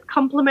split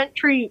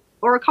complementary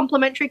or a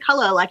complementary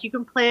color. Like you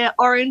can pair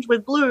orange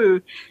with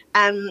blue.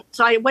 And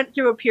so I went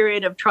through a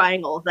period of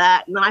trying all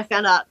that. And then I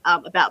found out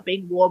about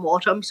being warm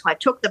autumn. So I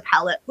took the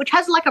palette, which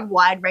has like a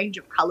wide range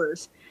of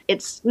colors.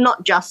 It's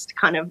not just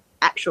kind of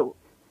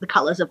the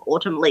colors of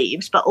autumn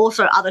leaves, but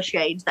also other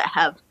shades that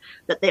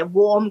they're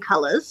warm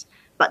colors,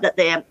 but that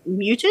they're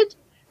muted.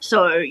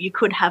 So you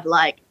could have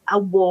like a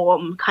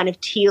warm kind of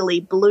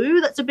tealy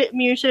blue that's a bit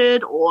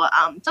muted, or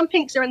some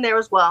pinks are in there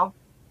as well.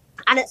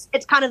 And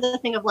it's kind of the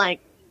thing of like,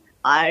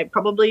 I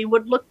probably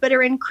would look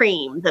better in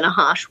cream than a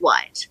harsh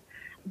white.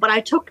 But I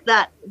took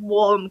that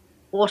warm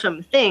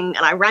autumn thing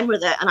and I ran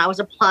with it, and I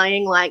was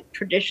applying like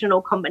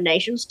traditional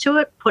combinations to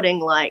it, putting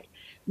like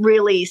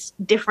really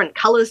different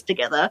colors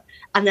together,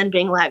 and then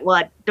being like, well,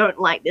 I don't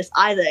like this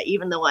either,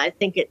 even though I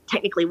think it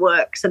technically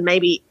works and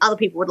maybe other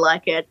people would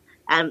like it.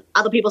 And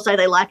other people say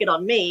they like it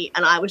on me,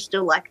 and I was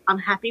still like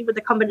unhappy with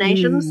the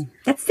combinations.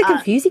 That's the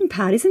confusing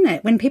part, isn't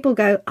it? When people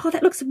go, oh,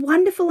 that looks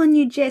wonderful on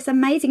you, Jess,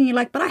 amazing. And you're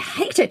like, but I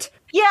hate it.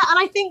 Yeah, and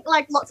I think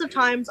like lots of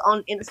times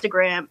on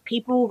Instagram,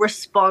 people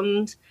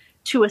respond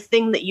to a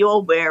thing that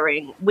you're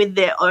wearing with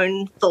their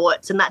own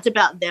thoughts, and that's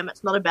about them.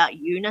 It's not about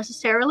you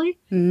necessarily.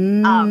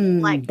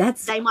 Like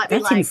they might be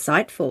like,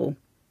 insightful.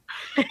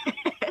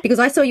 Because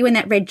I saw you in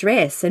that red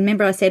dress, and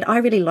remember I said, I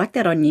really like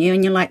that on you,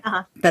 and you're like,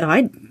 but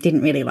I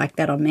didn't really like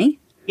that on me.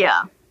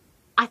 Yeah.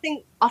 I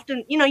think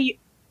often, you know,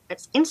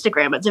 it's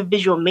Instagram, it's a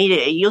visual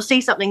media. You'll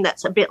see something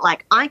that's a bit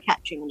like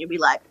eye-catching and you'll be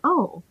like,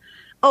 oh,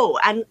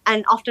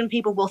 and often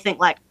people will think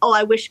like, oh,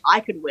 I wish I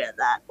could wear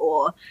that,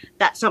 or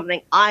that's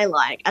something I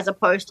like, as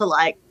opposed to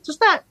like, does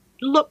that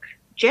look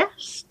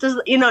Jess?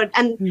 Does, you know,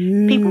 and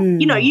people,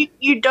 you know,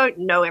 you don't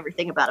know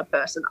everything about a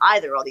person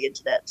either on the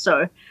internet.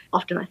 So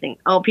often I think,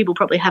 oh, people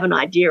probably have an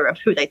idea of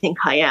who they think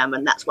I am,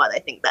 and that's why they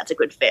think that's a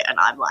good fit. And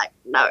I'm like,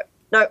 no,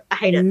 I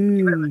hate it.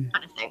 Get rid of it,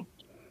 kind of thing.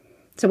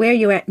 So where are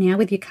you at now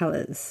with your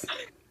colours?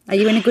 Are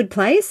you in a good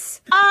place?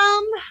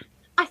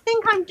 I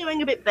think I'm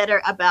doing a bit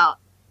better about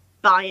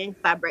buying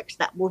fabrics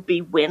that will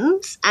be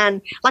wins.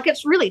 And like,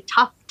 it's really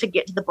tough to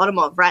get to the bottom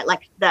of, right?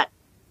 Like that,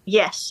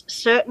 yes,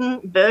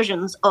 certain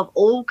versions of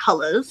all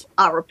colors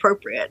are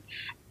appropriate.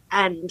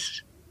 And,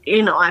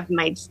 you know, I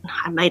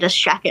made a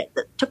jacket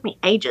that took me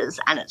ages,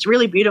 and it's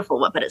really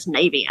beautiful, but it's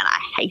navy and I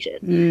hate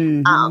it.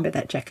 Remember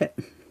that jacket.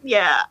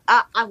 Yeah,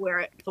 I wear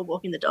it for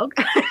walking the dog.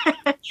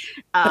 But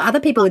other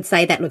people would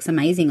say that looks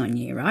amazing on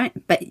you, right?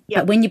 But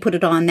when you put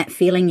it on, that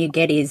feeling you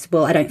get is,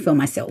 well, I don't feel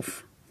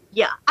myself.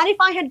 Yeah, and if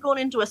I had gone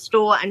into a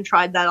store and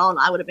tried that on,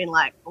 I would have been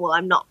like, well,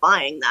 I'm not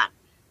buying that.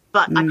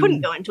 But I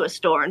couldn't go into a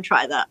store and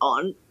try that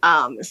on.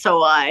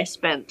 So I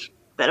spent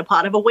the better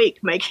part of a week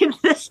making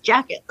this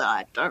jacket that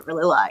I don't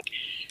really like.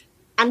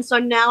 And so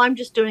now I'm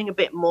just doing a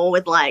bit more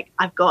with like,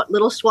 I've got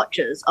little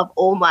swatches of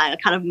all my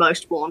kind of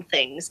most worn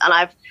things. And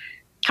I've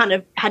kind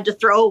of had to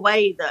throw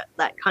away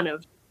that kind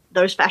of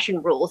those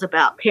fashion rules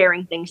about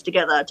pairing things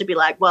together to be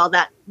like, well,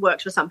 that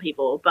works for some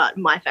people, but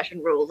my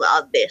fashion rules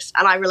are this.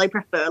 And I really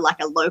prefer like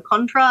a low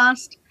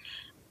contrast.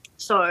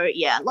 So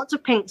yeah, lots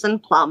of pinks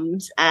and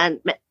plums, and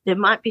there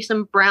might be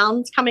some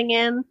browns coming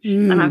in.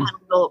 And I've had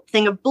a little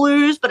thing of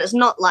blues, but it's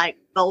not like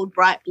bold,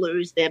 bright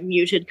blues. They're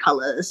muted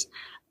colors.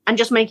 And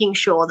just making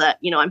sure that,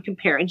 you know, I'm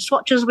comparing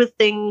swatches with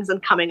things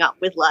and coming up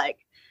with like,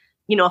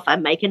 you know, if I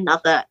make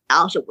another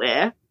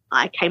outerwear,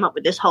 I came up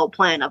with this whole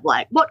plan of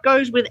like, what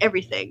goes with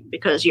everything,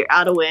 because your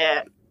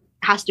outerwear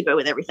has to go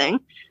with everything.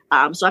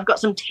 So I've got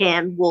some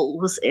tan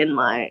wools in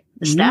my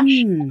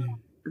stash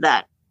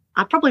that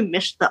I probably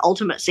missed the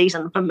ultimate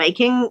season for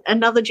making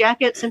another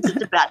jacket since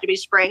it's about to be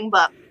spring,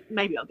 but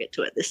maybe I'll get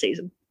to it this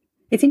season.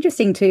 It's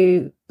interesting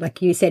too,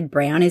 like you said,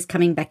 brown is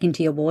coming back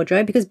into your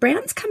wardrobe because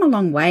brown's come a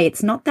long way.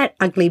 It's not that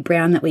ugly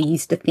brown that we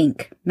used to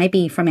think,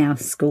 maybe from our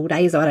school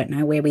days, I don't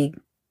know,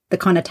 the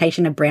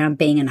connotation of brown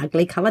being an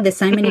ugly colour. There's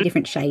so many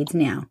different shades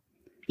now.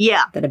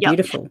 Yeah. That are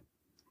beautiful.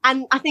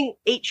 And I think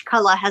each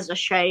colour has a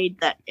shade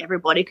that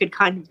everybody could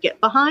kind of get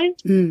behind.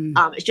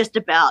 It's just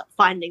about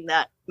finding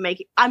that,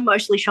 I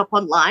mostly shop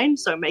online,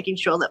 so making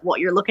sure that what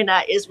you're looking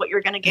at is what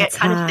you're going to get. That's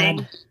kind hard, of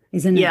thing.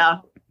 Isn't it? Yeah.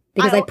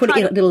 Because they put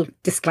a little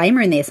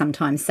disclaimer in there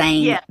sometimes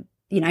saying,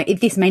 if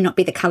this may not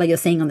be the colour you're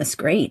seeing on the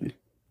screen.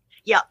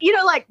 Yeah.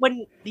 Like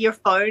when your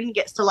phone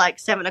gets to like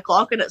 7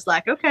 o'clock and it's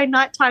like, okay,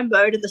 nighttime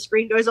mode, and the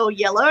screen goes all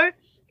yellow.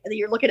 And then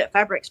you're looking at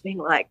fabrics being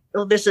like,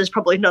 oh, this is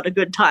probably not a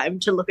good time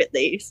to look at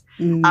these.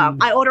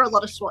 I order a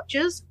lot of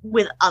swatches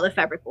with other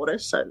fabric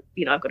orders. So,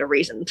 I've got a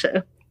reason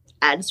to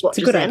add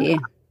swatches. It's a good idea.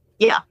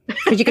 Yeah.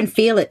 Because you can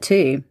feel it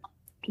too.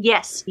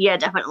 Yes. Yeah,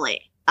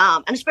 definitely.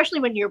 And especially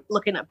when you're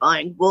looking at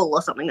buying wool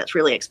or something that's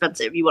really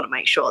expensive, you want to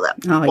make sure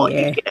that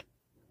you get.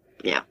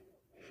 Yeah.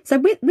 So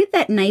with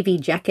that navy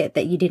jacket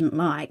that you didn't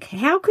like,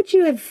 how could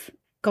you have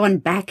gone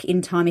back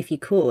in time if you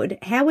could?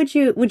 How would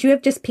you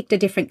have just picked a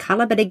different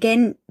colour? But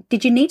again,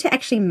 did you need to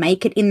actually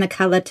make it in the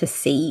colour to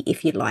see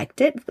if you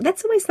liked it?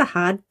 That's always the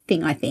hard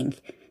thing, I think.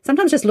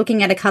 Sometimes just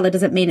looking at a colour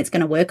doesn't mean it's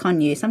going to work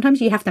on you.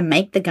 Sometimes you have to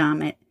make the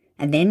garment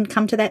and then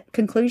come to that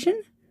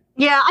conclusion.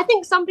 Yeah, I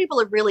think some people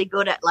are really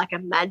good at like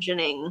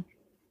imagining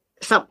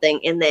something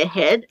in their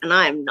head, and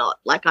I am not.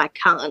 Like, I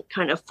can't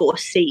kind of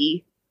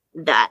foresee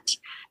that.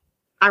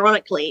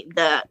 Ironically,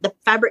 the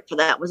fabric for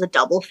that was a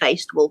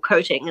double-faced wool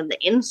coating, and the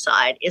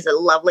inside is a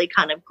lovely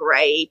kind of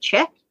grey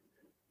check.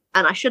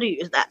 And I should have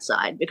used that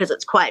side because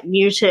it's quite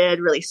muted,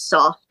 really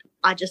soft.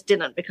 I just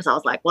didn't because I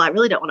was like, well, I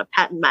really don't want to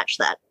pattern match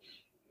that,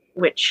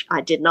 which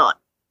I did not.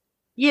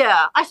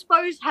 Yeah, I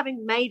suppose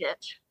having made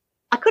it,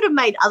 I could have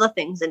made other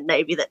things in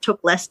navy that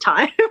took less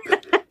time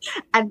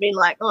and been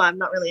like, oh, I'm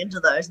not really into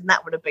those, and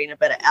that would have been a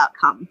better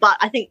outcome. But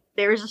I think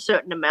there is a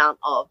certain amount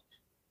of,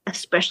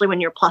 especially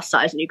when you're plus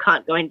size and you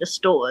can't go into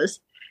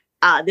stores,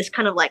 this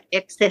kind of like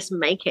excess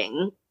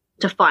making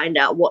to find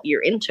out what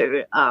you're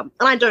into. And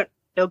I don't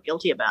feel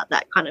guilty about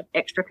that kind of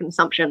extra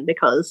consumption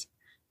because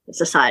it's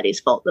society's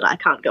fault that I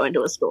can't go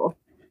into a store.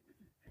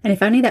 And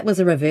if only that was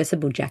a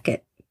reversible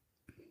jacket.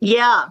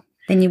 Yeah.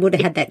 Then you would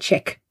have had that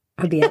check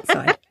on the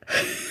outside.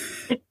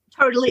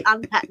 Totally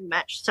unpattern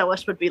matched. So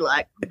us would be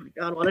like, oh my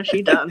God, what has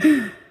she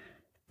done?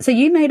 So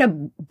you made a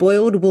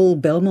boiled wool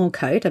Belmore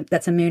coat.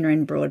 That's a Moona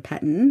and Broad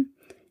pattern.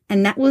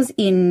 And that was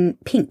in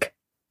pink.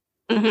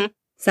 Mm-hmm.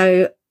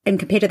 So, and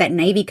compared to that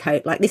navy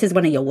coat, like this is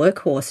one of your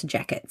workhorse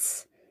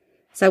jackets.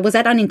 So was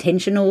that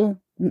unintentional,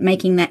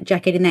 making that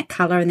jacket in that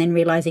colour and then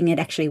realising it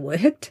actually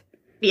worked?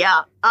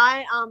 Yeah.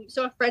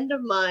 So a friend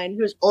of mine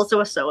who's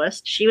also a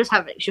sewist, she was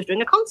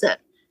doing a concert.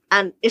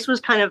 And this was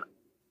kind of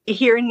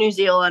here in New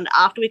Zealand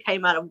after we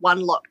came out of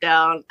one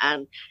lockdown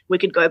and we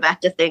could go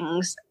back to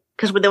things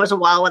because there was a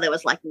while where there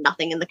was like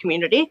nothing in the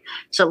community.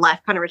 So life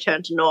kind of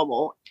returned to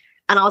normal.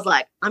 And I was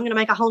like, I'm going to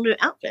make a whole new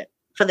outfit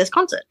for this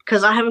concert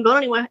because I haven't gone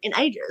anywhere in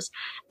ages.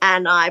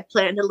 And I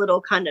planned a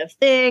little kind of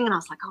thing. And I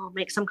was like, oh, I'll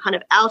make some kind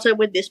of outer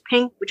with this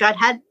pink, which I've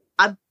had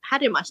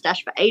in my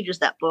stash for ages,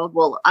 that boiled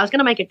wool. I was going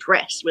to make a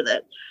dress with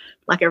it,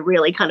 like a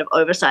really kind of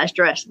oversized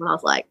dress. And I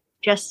was like,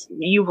 Jess,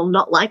 you will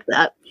not like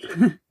that.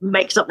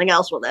 Make something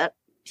else with it.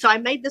 So I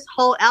made this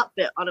whole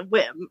outfit on a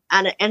whim,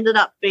 and it ended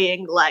up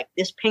being like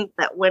this pink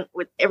that went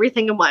with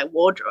everything in my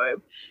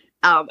wardrobe.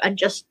 And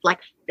just like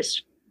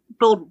this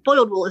boiled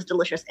wool is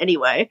delicious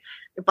anyway,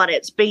 but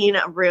it's been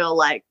a real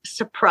like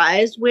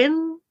surprise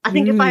win. I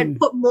think if I had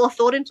put more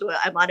thought into it,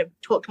 I might have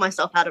talked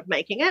myself out of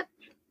making it.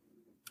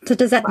 So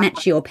does that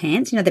match your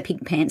pants? You know, the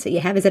pink pants that you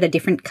have, is it a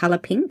different colour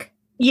pink?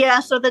 Yeah,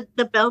 so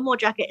the Belmore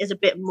jacket is a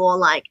bit more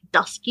like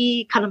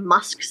dusky, kind of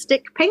musk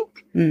stick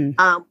pink,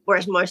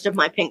 whereas most of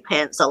my pink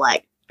pants are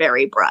like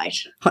very bright.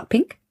 Hot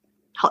pink?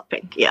 Hot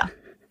pink, yeah.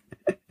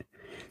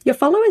 Your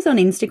followers on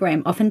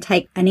Instagram often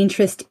take an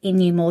interest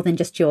in you more than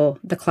just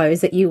the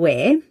clothes that you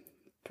wear.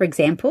 For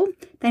example,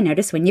 they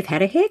notice when you've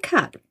had a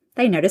haircut.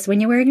 They notice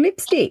when you're wearing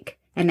lipstick.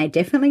 And they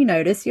definitely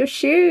notice your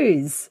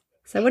shoes.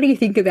 So what do you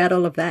think about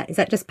all of that? Is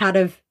that just part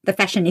of the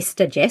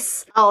fashionista,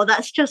 Jess? Oh,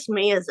 that's just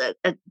me as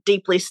a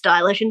deeply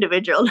stylish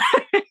individual.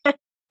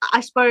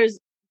 I suppose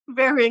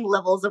varying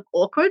levels of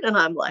awkward, and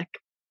I'm like,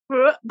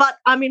 but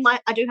I mean,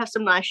 I do have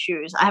some nice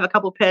shoes. I have a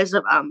couple pairs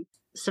of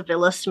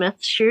Sevilla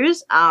Smith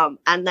shoes,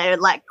 and they're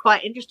like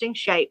quite interesting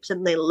shapes,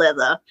 and they're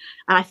leather,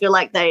 and I feel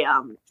like they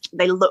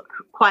look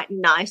quite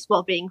nice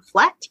while being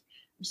flat.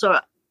 So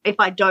if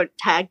I don't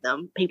tag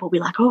them, people will be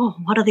like, oh,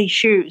 what are these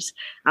shoes?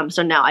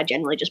 So now I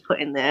generally just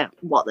put in there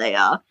what they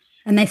are.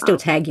 And they still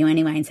tag you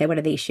anyway and say, what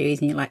are these shoes?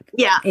 And you're like,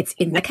 yeah, it's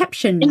in the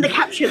caption. In the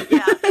caption,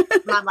 yeah.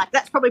 And I'm like,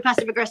 that's probably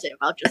passive aggressive.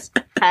 I'll just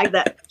tag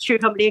that shoe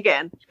company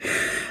again.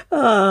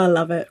 Oh, I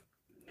love it.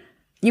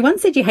 You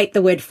once said you hate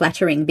the word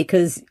flattering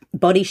because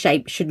body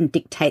shape shouldn't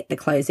dictate the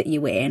clothes that you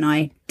wear, and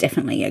I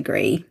definitely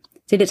agree.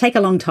 Did it take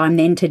a long time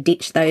then to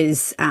ditch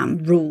those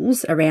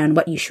rules around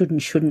what you should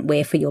and shouldn't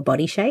wear for your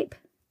body shape?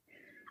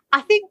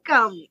 I think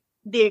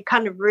the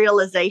kind of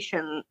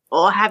realization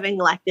or having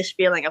like this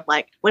feeling of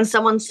like when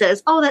someone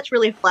says, oh, that's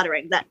really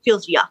flattering, that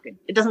feels yuck.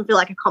 It doesn't feel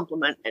like a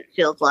compliment. It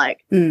feels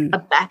like a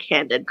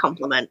backhanded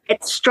compliment.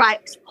 It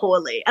strikes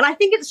poorly. And I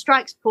think it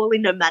strikes poorly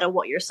no matter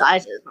what your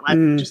size is.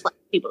 And I just like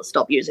people to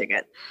stop using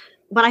it.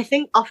 But I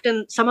think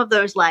often some of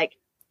those like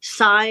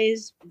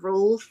size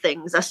rule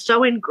things are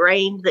so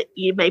ingrained that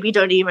you maybe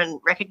don't even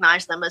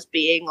recognize them as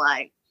being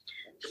like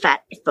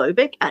fat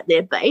phobic at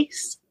their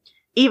base.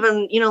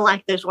 Even, you know,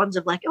 like those ones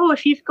of like, oh,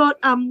 if you've got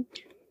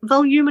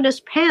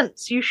voluminous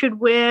pants, you should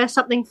wear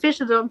something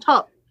fitted on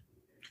top.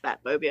 Fat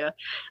phobia.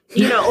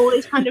 You know, all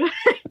these kind of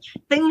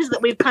things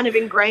that we've kind of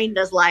ingrained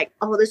as like,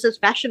 oh, this is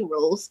fashion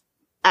rules,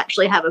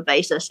 actually have a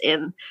basis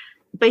in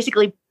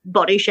basically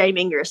body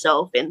shaming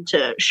yourself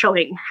into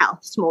showing how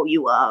small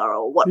you are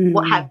or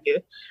what have you.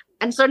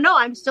 And so, no,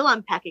 I'm still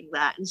unpacking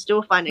that and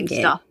still finding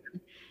stuff.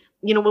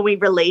 You know, when we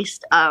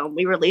released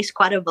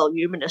quite a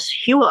voluminous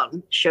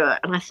Huon shirt,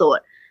 and I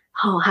thought,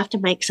 oh, I'll have to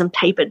make some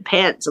tapered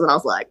pants. And then I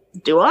was like,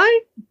 do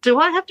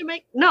I have to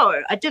make? No,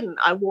 I didn't.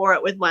 I wore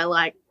it with my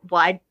like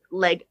wide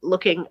leg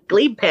looking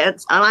glebe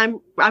pants,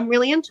 and I'm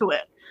really into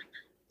it.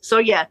 So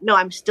yeah, no,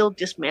 I'm still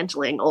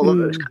dismantling all of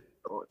those kind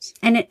of thoughts.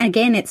 And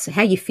again, it's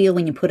how you feel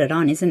when you put it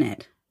on, isn't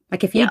it?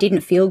 Like if you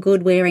didn't feel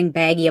good wearing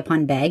baggy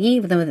upon baggy,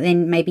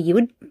 then maybe you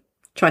would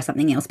try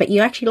something else, but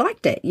you actually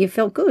liked it. You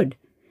felt good.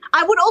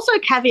 I would also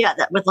caveat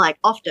that with like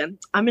often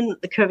I'm in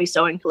the Curvy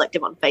Sewing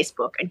Collective on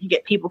Facebook and you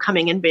get people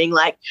coming in being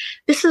like,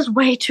 this is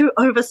way too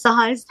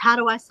oversized. How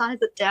do I size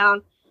it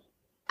down?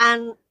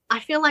 And I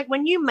feel like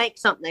when you make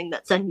something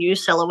that's a new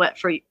silhouette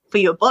for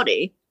your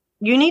body,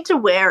 you need to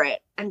wear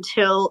it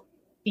until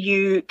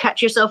you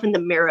catch yourself in the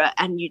mirror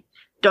and you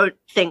don't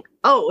think,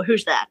 oh,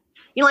 who's that?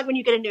 You know, like when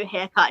you get a new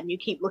haircut and you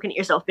keep looking at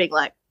yourself being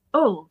like,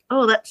 oh,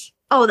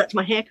 that's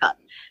my haircut.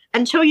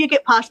 Until you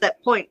get past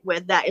that point where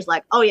that is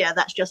like, oh, yeah,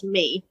 that's just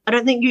me. I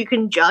don't think you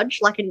can judge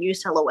like a new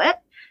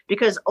silhouette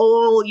because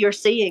all you're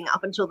seeing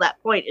up until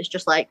that point is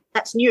just like,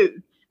 that's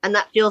new. And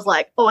that feels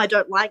like, oh, I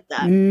don't like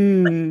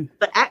that.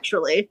 But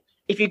actually,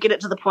 if you get it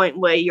to the point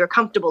where you're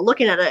comfortable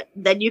looking at it,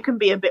 then you can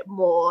be a bit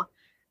more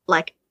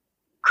like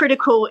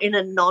critical in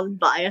a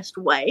non-biased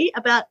way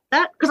about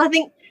that. Because I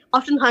think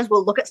oftentimes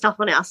we'll look at stuff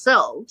on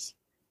ourselves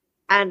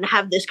and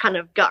have this kind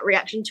of gut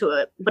reaction to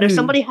it. But if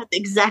somebody had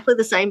exactly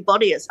the same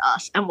body as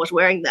us and was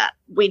wearing that,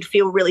 we'd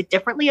feel really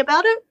differently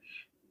about it.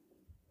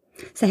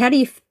 So how do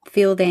you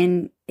feel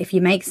then if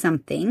you make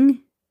something,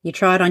 you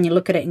try it on, you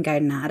look at it and go,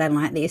 nah, I don't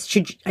like this.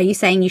 Are you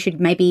saying you should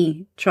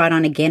maybe try it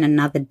on again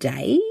another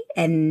day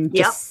and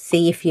just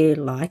see if you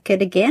like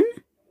it again?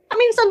 I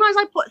mean, sometimes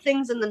I put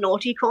things in the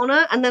naughty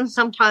corner and then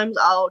sometimes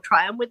I'll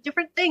try them with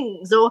different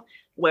things or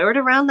wear it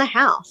around the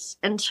house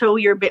until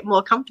you're a bit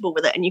more comfortable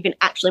with it and you can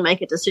actually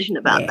make a decision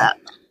about that.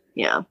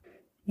 Yeah.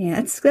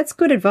 Yeah, that's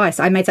good advice.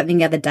 I made something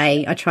the other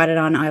day. I tried it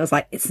on. I was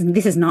like,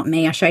 this is not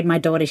me. I showed my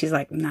daughter. She's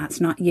like, no,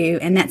 it's not you.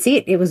 And that's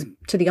it. It was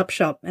to the op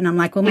shop. And I'm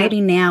like, well, maybe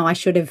now I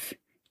should have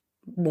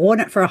worn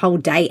it for a whole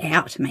day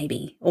out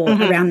maybe or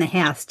around the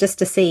house just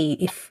to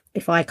see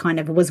if I kind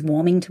of was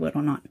warming to it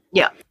or not.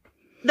 Yeah.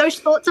 Those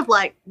thoughts of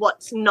like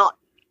what's not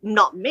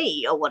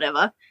me or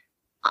whatever,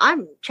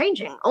 I'm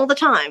changing all the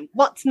time.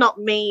 What's not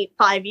me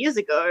 5 years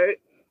ago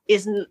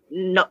isn't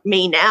not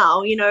me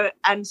now, you know,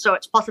 and so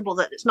it's possible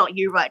that it's not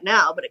you right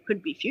now, but it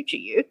could be future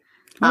you.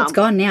 Well, it's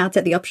gone now. It's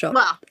at the op shop.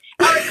 Well,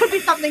 or it could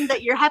be something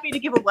that you're happy to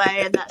give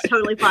away and that's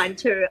totally fine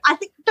too. I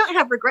think don't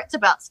have regrets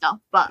about stuff,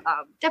 but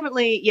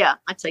definitely, yeah,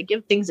 I'd say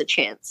give things a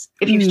chance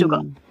if you've still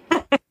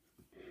got.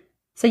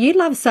 So you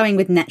love sewing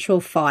with natural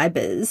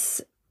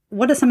fibres.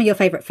 What are some of your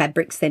favourite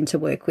fabrics then to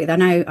work with? I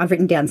know I've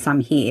written down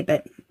some here,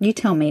 but you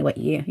tell me what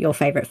your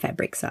favourite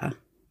fabrics are.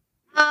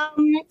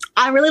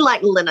 I really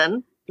like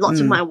linen.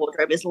 Lots of my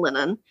wardrobe is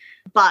linen,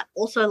 but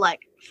also like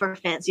for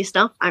fancy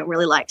stuff, I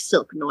really like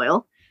silk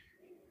noil.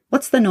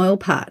 What's the noil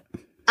part?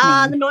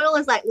 The noil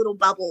is like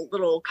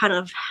little kind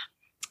of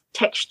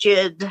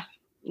textured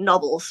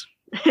knobbles.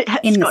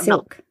 In the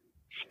silk?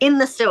 In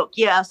the silk,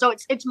 yeah. So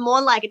it's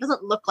more like, it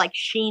doesn't look like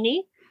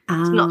sheeny.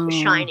 It's not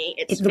shiny.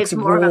 It looks it's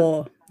more raw,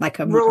 of a like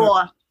a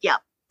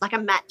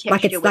matte texture.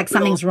 Like it's like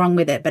something's wrong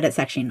with it, but it's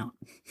actually not.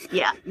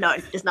 Yeah, no,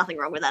 there's nothing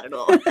wrong with that at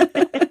all.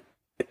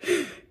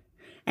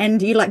 And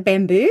do you like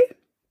bamboo?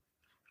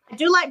 I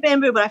do like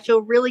bamboo, but I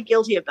feel really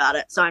guilty about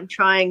it, so I'm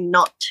trying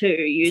not to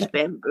use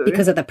bamboo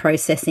because of the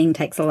processing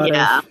takes a lot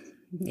of.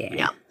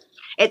 Yeah.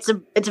 It's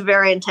a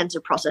very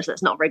intensive process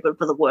that's not very good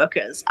for the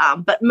workers.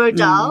 But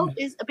modal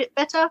is a bit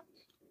better.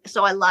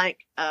 So I like,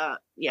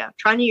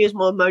 trying to use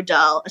more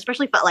modal,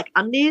 especially for like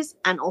undies,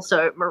 and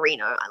also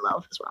merino I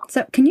love as well.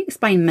 So can you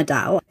explain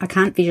modal? I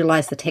can't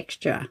visualize the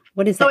texture.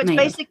 What is that made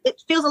of? So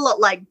it feels a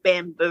lot like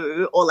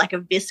bamboo or like a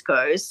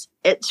viscose.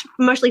 It's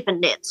mostly for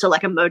knit. So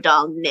like a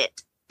modal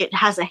knit it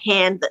has a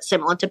hand that's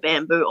similar to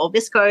bamboo or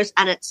viscose,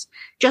 and it's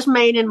just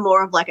made in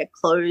more of like a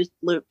closed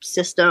loop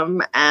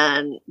system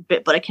and a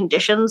bit better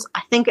conditions.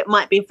 I think it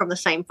might be from the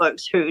same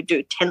folks who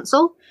do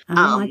Tencel.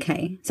 Oh,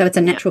 okay. So it's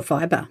a natural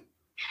fibre.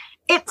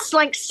 It's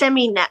like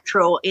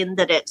semi-natural in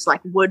that it's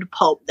like wood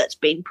pulp that's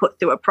been put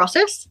through a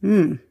process.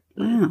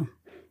 Wow.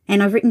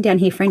 And I've written down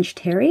here French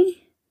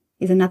terry.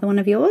 Is another one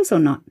of yours or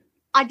not?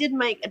 I did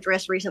make a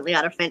dress recently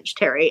out of French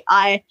terry.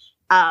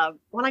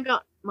 When I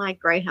got my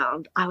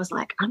greyhound, I was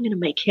like, I'm going to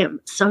make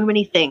him so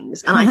many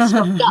things. And I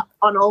stocked up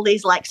on all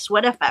these like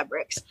sweater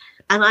fabrics,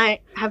 and I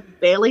have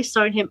barely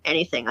sewn him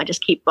anything. I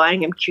just keep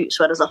buying him cute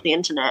sweaters off the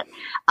internet.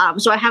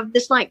 So I have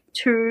this like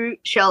 2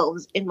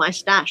 shelves in my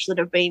stash that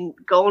have been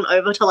gone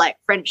over to like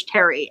French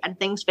terry and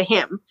things for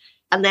him.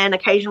 And then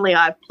occasionally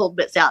I've pulled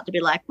bits out to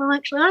be like, well,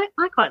 actually,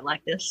 I quite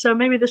like this. So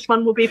maybe this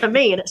one will be for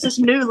me. And it's this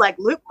new like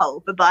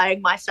loophole for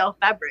buying myself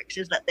fabrics,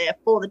 is that they're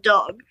for the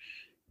dog.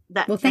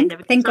 Well,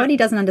 thank God he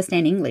doesn't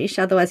understand English.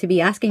 Otherwise, he'd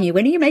be asking you,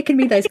 when are you making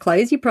me those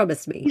clothes you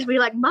promised me? He'd be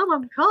like, Mum,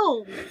 I'm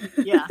cold.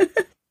 Yeah.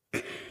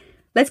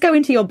 Let's go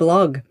into your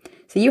blog.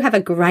 So you have a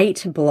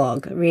great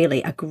blog,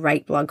 really, a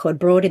great blog called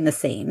Broad in the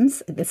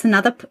Seams. It's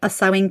a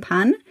sewing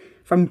pun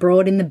from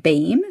Broad in the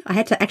Beam. I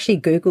had to actually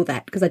Google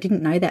that because I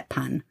didn't know that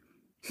pun.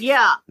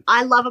 Yeah,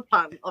 I love a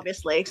pun,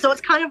 obviously. So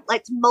it's kind of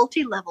like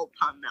multi-level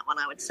pun, that one,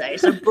 I would say.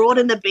 So broad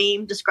in the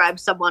beam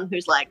describes someone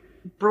who's like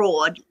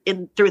broad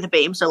in through the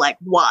beam, so like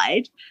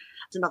wide.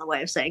 It's another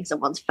way of saying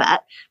someone's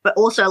fat. But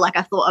also, like,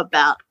 I thought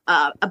about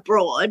a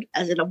broad,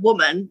 as in a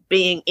woman,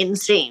 being in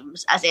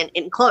seams, as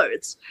in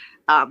clothes.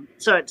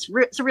 So it's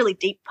a really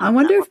deep pun. I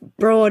wonder if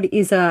broad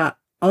is a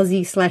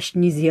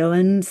Aussie/New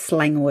Zealand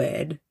slang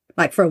word,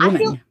 like for a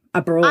woman,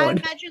 a broad. I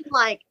imagine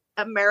like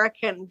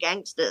American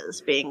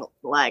gangsters being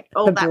like,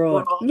 oh, the that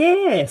broad.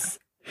 Yes.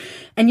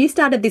 And you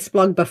started this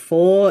blog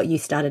before you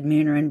started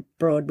Moona and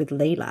Broad with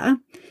Leela.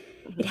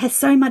 It has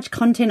so much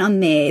content on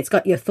there. It's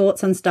got your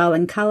thoughts on style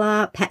and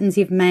colour, patterns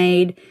you've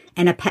made,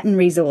 and a pattern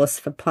resource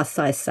for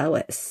plus-size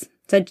sewers.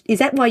 So is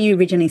that why you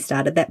originally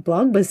started that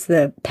blog, was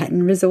the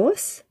pattern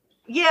resource?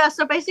 Yeah,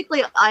 so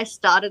basically I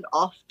started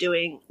off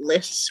doing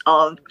lists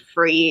of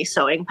free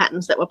sewing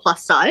patterns that were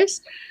plus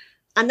size.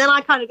 And then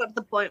I kind of got to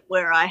the point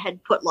where I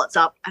had put lots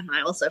up, and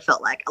I also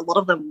felt like a lot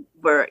of them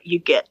were you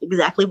get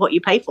exactly what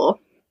you pay for,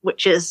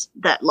 which is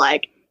that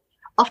like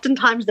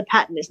oftentimes the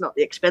pattern is not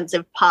the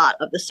expensive part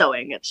of the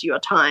sewing. It's your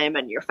time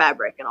and your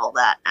fabric and all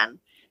that. And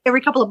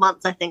every couple of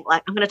months I think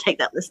like I'm going to take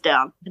that list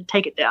down and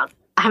take it down.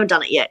 I haven't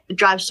done it yet. It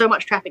drives so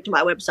much traffic to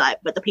my website,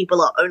 but the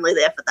people are only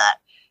there for that.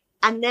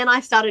 And then I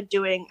started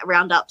doing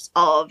roundups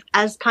of,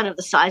 as kind of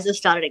the sizes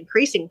started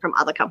increasing from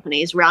other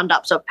companies,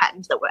 roundups of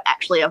patterns that were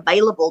actually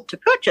available to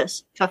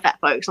purchase for fat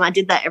folks. And I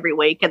did that every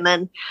week. And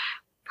then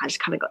I just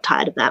kind of got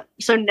tired of that.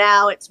 So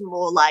now it's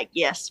more like,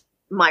 yes,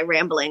 my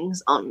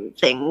ramblings on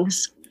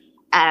things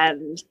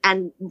and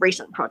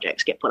recent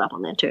projects get put up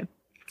on there too.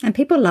 And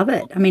people love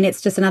it. I mean,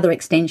 it's just another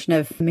extension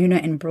of Moona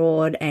and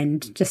Broad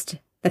and just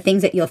the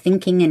things that you're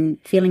thinking and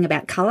feeling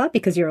about colour,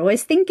 because you're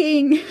always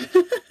thinking.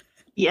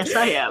 Yes,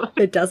 I am.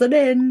 It doesn't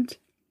end.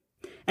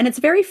 And it's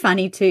very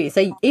funny too.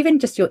 So even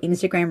just your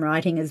Instagram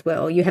writing as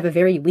well, you have a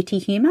very witty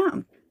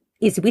humour.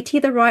 Is witty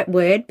the right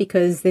word?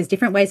 Because there's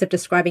different ways of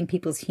describing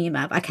people's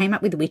humour. I came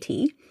up with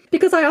witty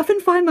because I often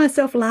find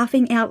myself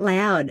laughing out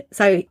loud.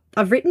 So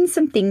I've written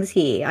some things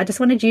here. I just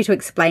wanted you to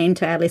explain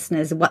to our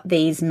listeners what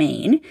these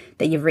mean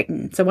that you've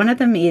written. So one of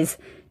them is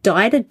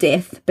died a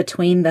death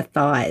between the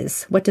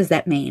thighs. What does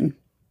that mean?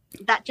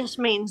 That just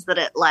means that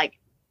it like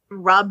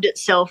rubbed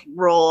itself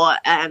raw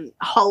and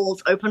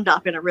holes opened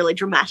up in a really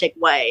dramatic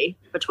way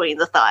between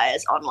the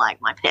thighs on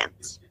like my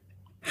pants.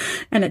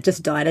 And it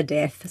just died a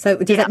death. So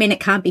does that mean it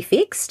can't be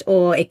fixed,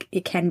 or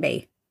it can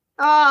be?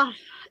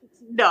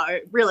 No,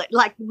 really.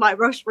 Like my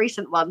most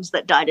recent ones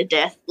that died a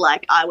death,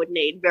 like I would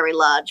need very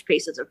large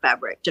pieces of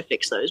fabric to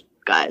fix those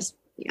guys.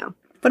 Yeah.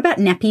 What about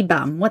nappy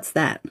bum? What's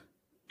that?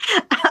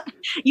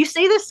 You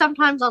see this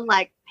sometimes on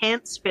like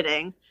pants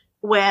fitting,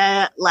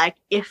 where like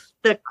if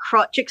the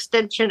crotch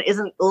extension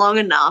isn't long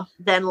enough,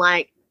 then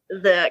like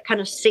the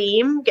kind of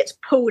seam gets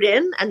pulled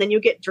in, and then you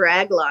get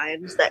drag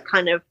lines that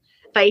kind of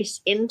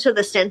face into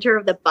the center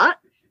of the butt.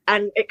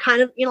 And it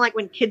kind of, you know, like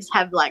when kids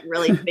have like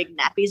really big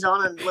nappies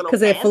on and little, because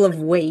they're full of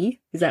wee.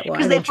 Is that why?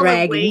 Because they're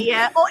dragging? Wee,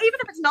 yeah. Or even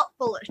if it's not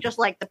full, it's just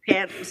like the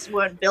pants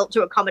weren't built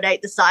to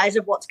accommodate the size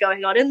of what's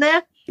going on in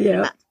there.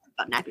 Yeah.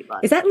 Got nappy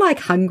butt. Is that like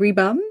hungry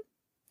bum?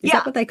 Is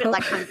that what they call it?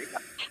 Like hungry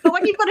bum. But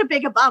when you've got a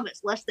bigger bum,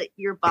 it's less that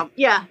your bum.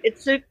 Yeah,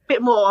 it's a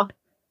bit more.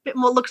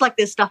 Looks like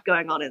there's stuff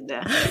going on in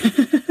there.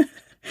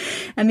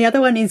 And the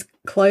other one is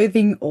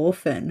clothing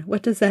orphan.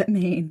 What does that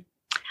mean?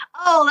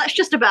 Oh, that's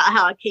just about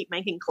how I keep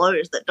making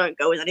clothes that don't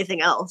go with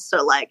anything else.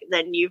 So, like,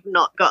 then you've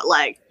not got,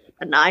 like,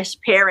 a nice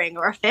pairing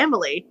or a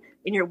family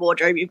in your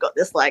wardrobe. You've got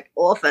this, like,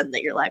 orphan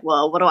that you're like,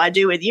 well, what do I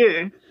do with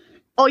you?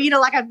 Or, you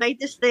know, like, I've made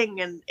this thing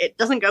and it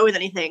doesn't go with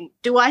anything.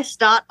 Do I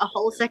start a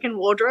whole second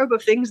wardrobe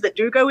of things that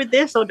do go with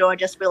this? Or do I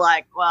just be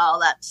like, well,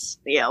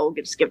 we'll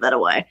just give that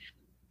away?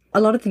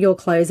 A lot of your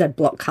clothes are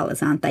block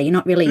colours, aren't they? You're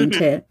not really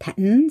into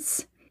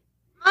patterns.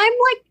 I'm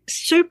like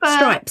super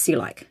Stripes you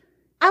like?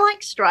 I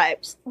like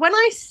stripes. When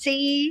I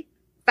see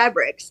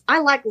fabrics, I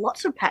like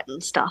lots of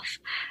pattern stuff.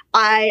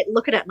 I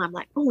look at it and I'm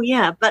like, oh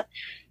yeah. But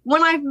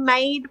when I've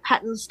made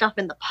pattern stuff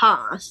in the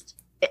past,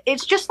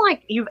 it's just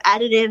like you've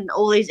added in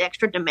all these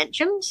extra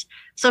dimensions.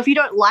 So if you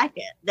don't like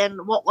it, then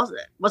what was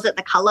it? Was it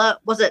the color?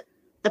 Was it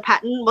the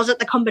pattern? Was it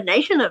the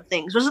combination of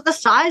things? Was it the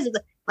size of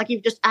the, like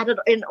you've just added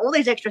in all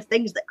these extra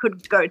things that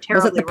could go terribly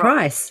wrong. Was it the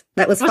price?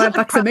 That was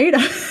 $5 a meter.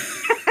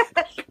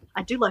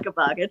 I do like a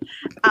bargain.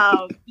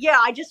 Yeah,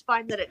 I just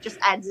find that it just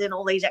adds in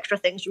all these extra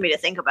things for me to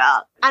think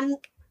about. And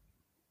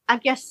I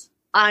guess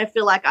I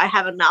feel like I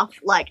have enough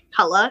like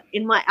color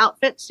in my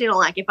outfits. You know,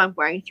 like if I'm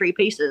wearing 3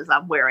 pieces,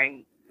 I'm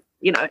wearing,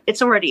 you know,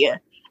 it's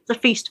a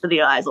feast for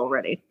the eyes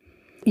already.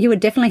 You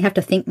would definitely have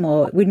to think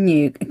more, wouldn't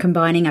you,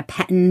 combining a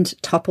patterned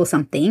top or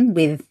something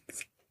with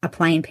a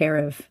plain pair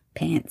of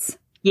pants.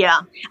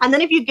 Yeah. And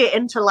then if you get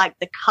into like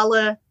the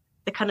color,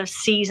 the kind of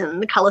season,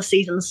 the color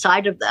season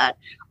side of that,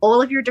 all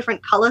of your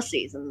different color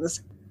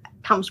seasons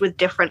comes with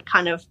different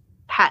kind of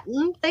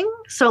pattern things.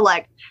 So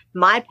like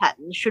my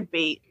pattern should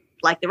be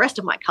like the rest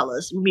of my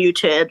colors,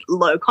 muted,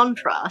 low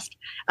contrast.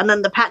 And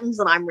then the patterns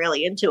that I'm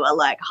really into are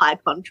like high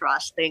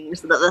contrast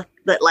things that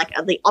like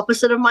are the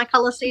opposite of my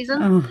color season.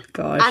 Oh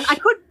gosh. And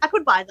I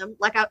could buy them.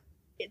 Like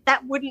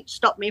that wouldn't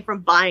stop me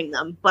from buying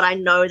them. But I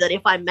know that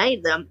if I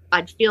made them,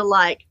 I'd feel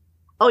like,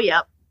 oh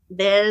yeah,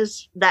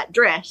 there's that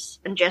dress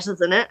and Jess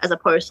is in it, as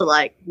opposed to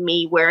like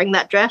me wearing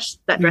that dress.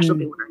 That dress will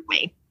be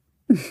wearing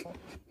me.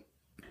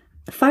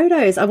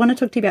 Photos. I want to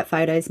talk to you about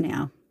photos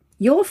now.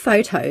 Your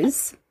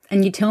photos,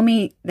 and you tell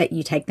me that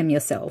you take them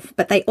yourself,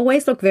 but they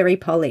always look very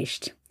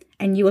polished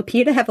and you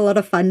appear to have a lot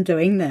of fun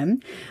doing them.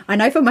 I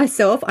know for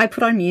myself, I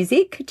put on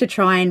music to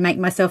try and make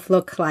myself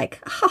look like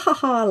ha ha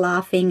ha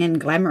laughing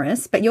and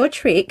glamorous, but your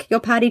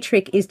party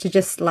trick is to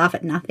just laugh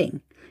at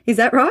nothing. Is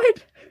that right?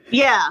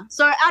 Yeah.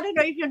 So I don't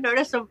know if you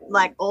notice of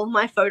like all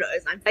my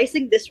photos, I'm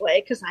facing this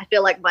way because I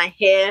feel like my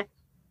hair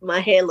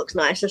looks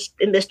nicest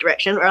in this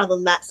direction rather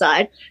than that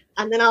side.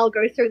 And then I'll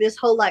go through this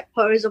whole like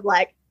pose of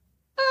like,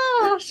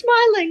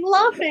 smiling,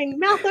 laughing,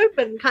 mouth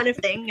open kind of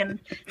thing. And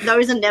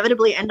those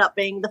inevitably end up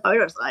being the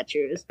photos that I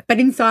choose. But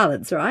in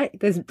silence, right?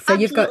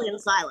 Absolutely in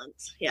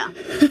silence, yeah.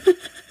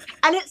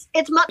 And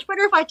it's much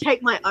better if I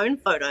take my own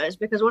photos,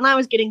 because when I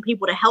was getting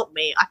people to help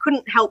me, I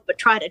couldn't help but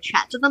try to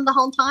chat to them the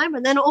whole time.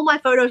 And then all my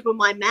photos were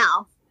my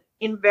mouth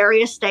in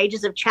various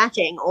stages of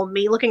chatting or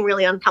me looking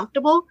really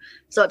uncomfortable.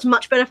 So it's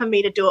much better for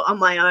me to do it on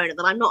my own and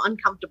that I'm not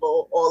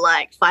uncomfortable or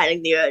like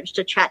fighting the urge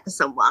to chat to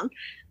someone.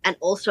 And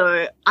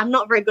also, I'm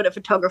not very good at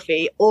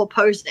photography or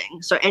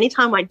posing. So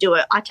anytime I do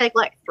it, I take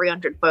like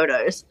 300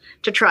 photos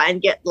to try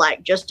and get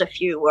like just a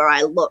few where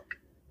I look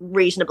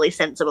reasonably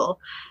sensible.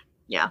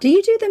 Yeah. Do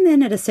you do them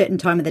then at a certain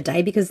time of the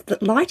day? Because the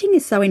lighting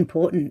is so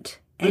important.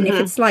 And if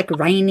it's like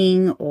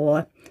raining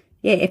or,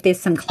 if there's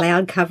some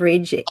cloud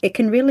coverage, it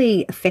can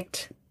really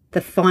affect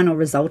the final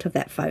result of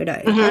that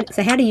photo.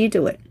 So how do you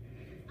do it?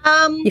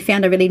 You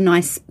found a really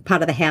nice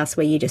part of the house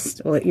where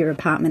or your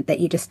apartment that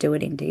you just do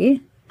it in, do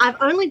you? I've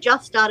only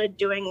just started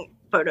doing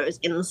photos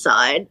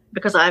inside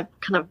because I've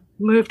kind of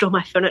moved all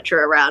my furniture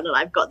around and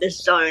I've got this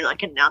zone I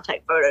can now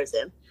take photos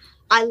in.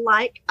 I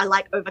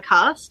like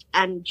overcast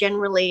and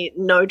generally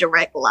no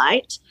direct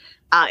light.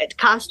 It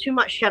casts too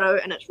much shadow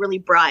and it's really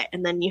bright,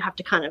 and then you have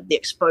to the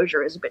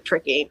exposure is a bit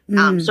tricky.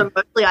 So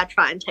mostly I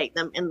try and take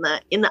them in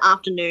the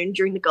afternoon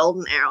during the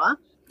golden hour.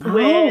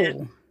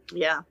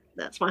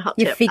 That's my hot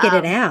tip. You figured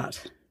it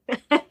out.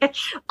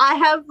 I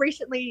have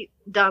recently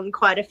done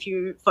quite a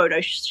few photo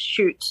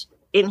shoots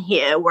in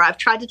here where I've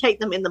tried to take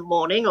them in the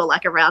morning or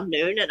like around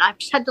noon, and I've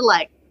just had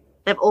to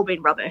they've all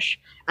been rubbish.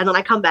 And then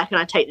I come back and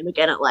I take them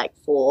again at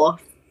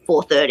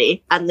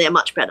 4:30 and they're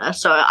much better.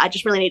 So I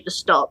just really need to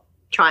stop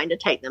trying to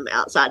take them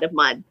outside of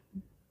my,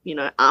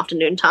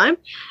 afternoon time.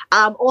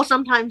 Or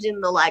sometimes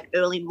in the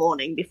early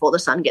morning before the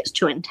sun gets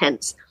too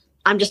intense.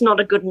 I'm just not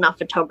a good enough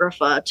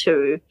photographer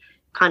to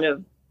kind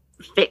of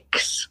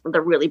fix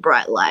the really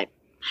bright light.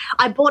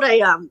 I bought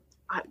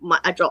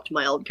I dropped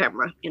my old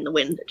camera in the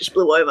wind. It just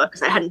blew over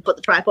because I hadn't put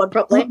the tripod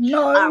properly. Oh,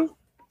 no.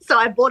 So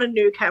I bought a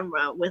new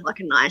camera with a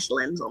nice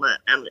lens on it,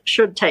 and it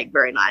should take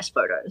very nice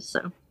photos.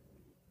 So.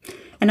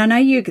 And I know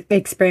you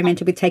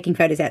experimented with taking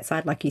photos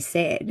outside, like you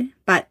said,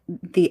 but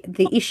the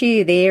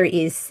issue there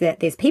is that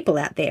there's people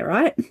out there,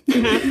 right?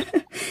 Mm-hmm.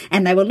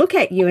 And they will look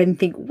at you and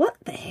think, what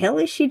the hell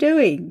is she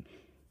doing?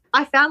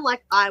 I found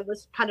I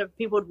was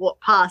people would walk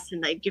past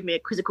and they'd give me a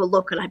quizzical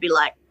look and I'd be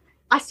like,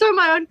 I sew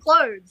my own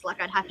clothes.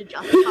 I'd have to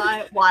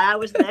justify why I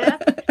was there.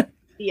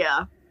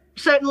 Yeah.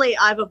 Certainly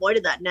I've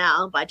avoided that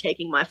now by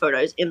taking my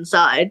photos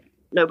inside.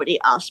 Nobody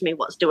asks me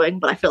what's doing,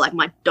 but I feel like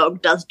my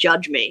dog does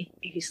judge me.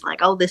 He's like,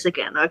 oh, this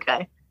again.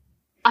 Okay.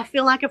 I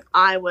feel like if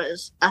I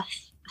was a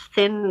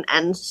thin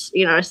and,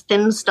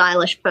 thin,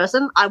 stylish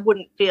person, I'd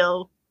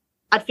feel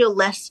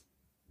less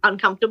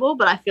uncomfortable,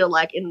 but I feel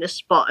like in this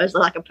spot as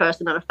a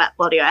person in a fat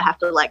body, I have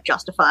to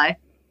justify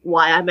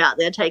why I'm out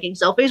there taking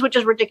selfies, which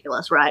is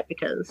ridiculous, right?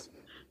 Because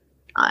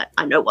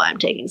I know why I'm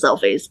taking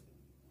selfies.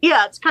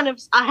 Yeah, it's kind of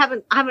I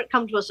haven't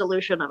come to a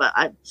solution of it.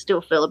 I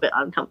still feel a bit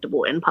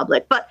uncomfortable in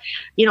public, but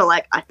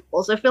like I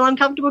also feel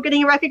uncomfortable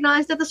getting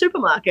recognized at the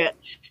supermarket,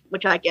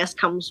 which I guess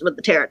comes with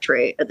the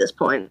territory at this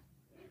point.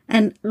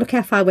 And look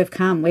how far we've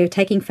come. We're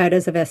taking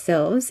photos of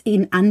ourselves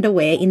in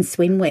underwear, in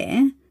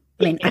swimwear.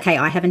 I mean, okay,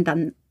 I haven't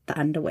done the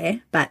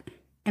underwear, but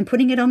and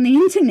putting it on the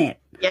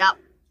internet. Yeah,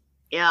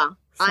 yeah,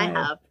 so, I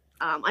have.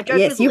 I joke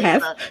yes, with you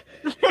Lisa.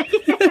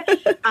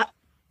 have.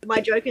 My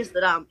joke is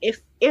that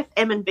if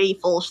M&B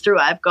falls through,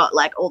 I've got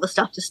like all the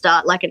stuff to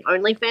start like an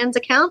OnlyFans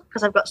account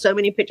because I've got so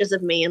many pictures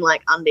of me in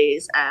like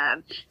undies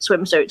and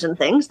swimsuits and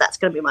things. That's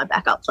going to be my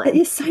backup plan. It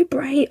is so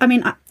brave. I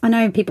mean, I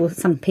know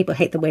some people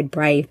hate the word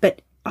brave,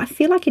 but I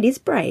feel like it is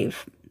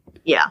brave.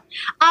 Yeah,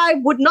 I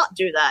would not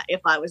do that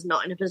if I was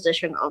not in a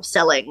position of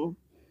selling,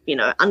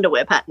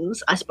 underwear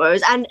patterns, I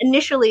suppose. And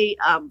initially,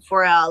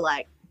 for our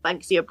like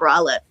Banksia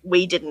bralette,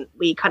 we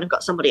kind of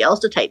got somebody else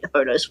to take the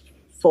photos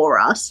for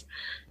us.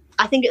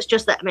 I think it's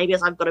just that maybe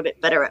as I've got a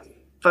bit better at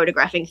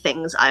photographing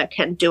things, I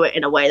can do it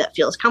in a way that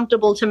feels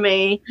comfortable to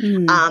me.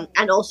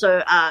 And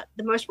also,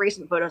 the most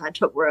recent photos I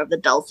took were of the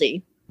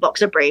Dulcie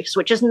boxer briefs,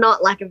 which is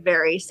not like a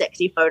very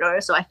sexy photo.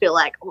 So I feel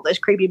like all those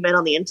creepy men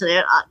on the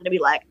internet aren't going to be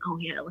like, oh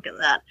yeah, look at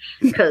that,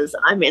 because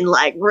I'm in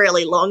like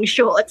really long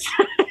shorts,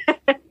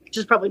 which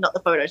is probably not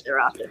the photos they're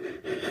after.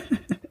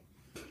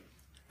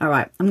 All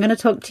right, I'm going to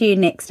talk to you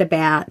next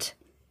about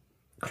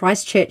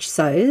Christchurch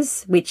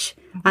sews, which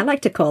I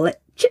like to call it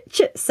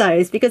chit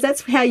sews because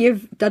that's how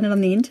you've done it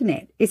on the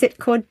internet. Is it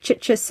called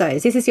chit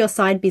sews? This is your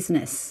side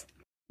business.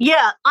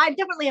 Yeah, I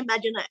definitely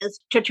imagine it as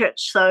chit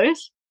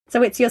sews.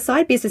 So it's your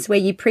side business where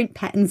you print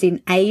patterns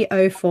in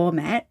AO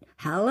format.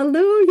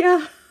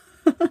 Hallelujah.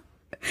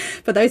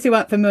 For those who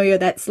aren't familiar,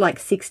 that's like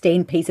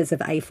 16 pieces of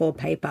A4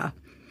 paper.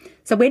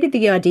 So where did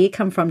the idea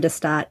come from to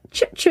start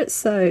chit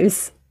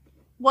sews?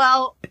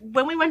 Well,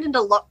 when we went into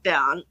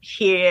lockdown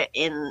here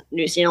in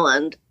New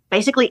Zealand,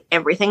 basically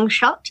everything's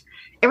shut.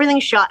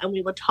 Everything's shut, and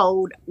we were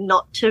told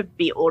not to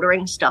be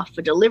ordering stuff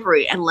for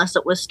delivery unless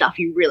it was stuff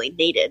you really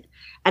needed.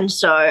 And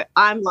so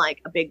I'm like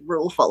a big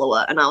rule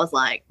follower, and I was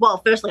like,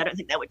 well, firstly, I don't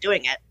think they were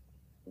doing it.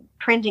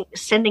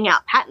 Sending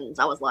out patterns,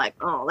 I was like,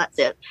 oh, that's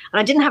it.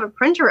 And I didn't have a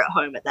printer at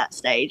home at that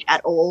stage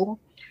at all,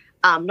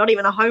 not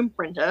even a home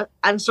printer.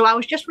 And so I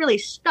was just really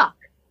stuck.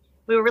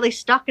 We were really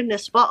stuck in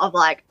this spot of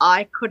like,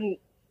 I couldn't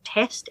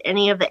test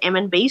any of the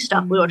M&B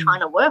stuff we were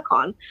trying to work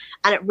on,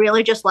 and it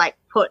really just like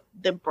put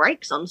the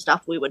brakes on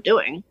stuff we were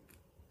doing.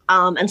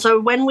 And so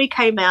when we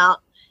came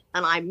out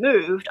and I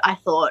moved, I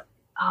thought,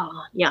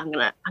 oh yeah, I'm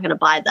gonna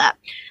buy that.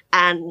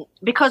 And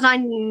because I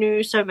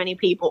knew so many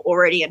people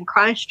already in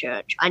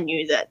Christchurch, I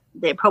knew that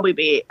there'd probably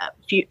be a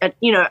few,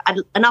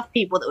 enough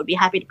people that would be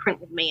happy to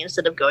print with me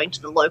instead of going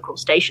to the local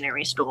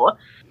stationery store,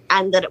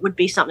 and that it would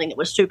be something that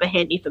was super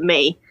handy for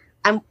me.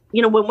 And,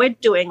 when we're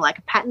doing like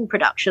a pattern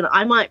production,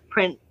 I might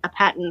print a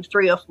pattern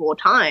 3 or 4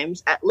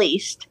 times at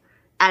least.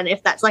 And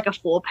if that's like a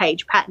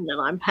 4-page pattern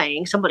and I'm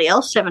paying somebody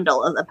else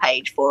 $7 a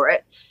page for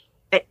it,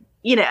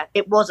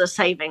 it was a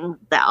saving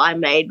that I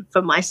made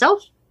for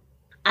myself.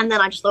 And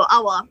then I just thought,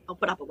 oh, well, I'll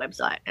put up a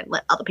website and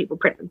let other people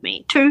print with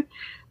me too.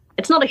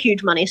 It's not a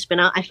huge money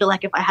spinner. I feel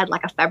like if I had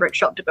like a fabric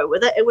shop to go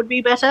with it, it would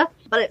be better.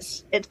 But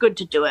it's good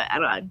to do it,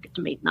 and I get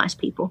to meet nice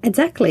people.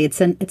 Exactly.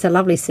 It's a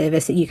lovely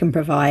service that you can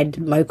provide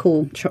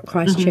local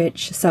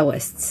Christchurch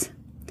sewists.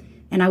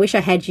 And I wish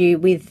I had you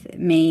with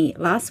me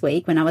last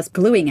week when I was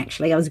gluing,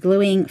 actually. I was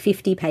gluing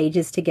 50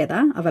 pages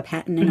together of a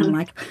pattern, and I'm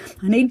like,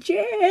 I need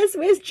Jess.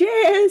 Where's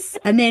Jess?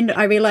 And then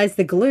I realised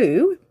the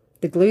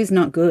glue's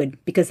not good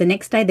because the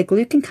next day the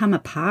glue can come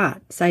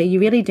apart. So you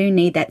really do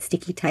need that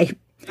sticky tape.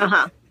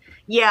 Uh-huh.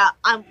 Yeah,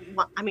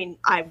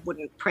 I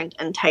wouldn't print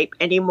and tape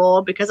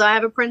anymore because I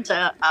have a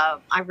printer.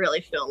 I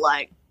really feel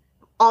like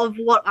of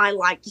what I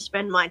like to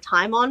spend my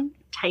time on,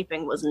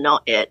 taping was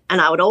not it.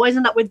 And I would always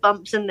end up with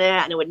bumps in there,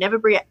 and it would never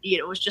be,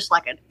 it was just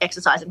like an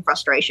exercise in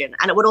frustration.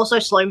 And it would also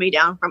slow me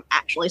down from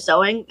actually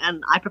sewing,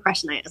 and I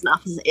procrastinate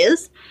enough as it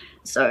is.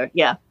 So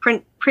yeah,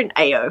 print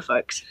AO,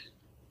 folks.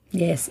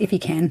 Yes, if you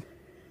can.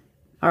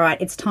 All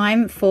right, it's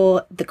time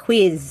for the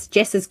quiz,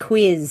 Jess's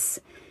quiz.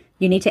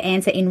 You need to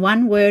answer in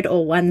 1 word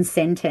or 1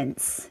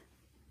 sentence.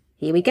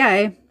 Here we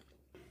go.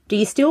 Do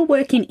you still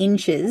work in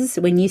inches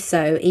when you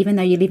sew, even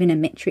though you live in a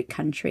metric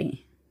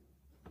country?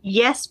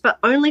 Yes, but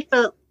only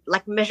for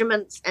like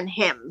measurements and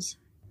hems.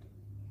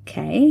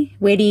 Okay.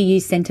 Where do you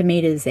use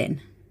centimetres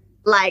then?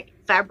 Like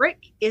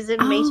fabric is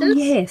in meters?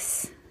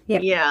 Yes.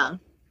 Yep. Yeah.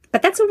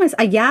 But that's almost,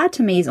 a yard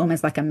to me is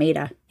almost like a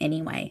metre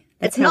anyway.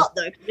 It's not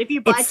though. If you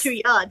buy 2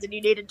 yards and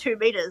you needed 2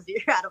 meters, you're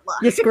out of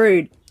luck. You're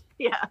screwed.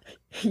 Yeah.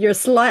 You're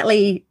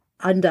slightly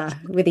under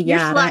with a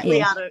yard, aren't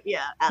you?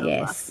 Out of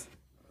luck.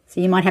 So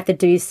you might have to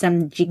do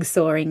some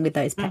jigsawing with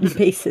those pattern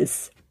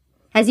pieces.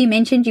 As you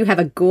mentioned, you have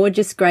a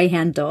gorgeous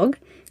greyhound dog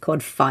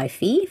called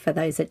Fifey, for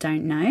those that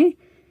don't know.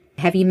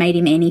 Have you made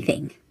him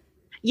anything?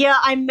 Yeah,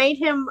 I made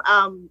him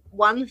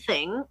one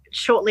thing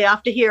shortly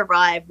after he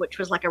arrived, which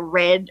was like a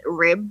red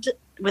ribbed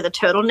with a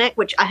turtleneck,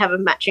 which I have a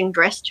matching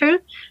dress to.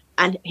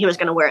 And he was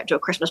going to wear it to a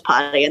Christmas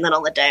party. And then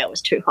on the day it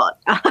was too hot.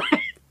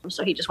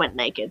 so he just went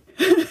naked.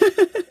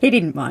 He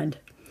didn't mind.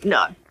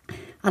 No.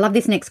 I love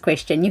this next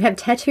question. You have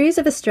tattoos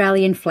of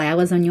Australian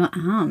flowers on your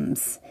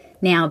arms.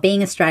 Now,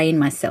 being Australian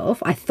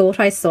myself, I thought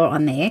I saw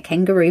on there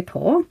kangaroo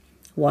paw,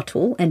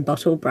 wattle and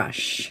bottle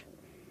brush.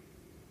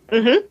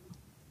 Mm-hmm.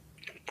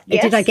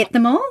 Yes. Did I get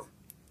them all?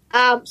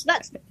 So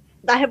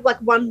I have like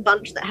one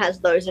bunch that has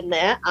those in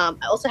there. I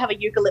also have a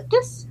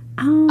eucalyptus.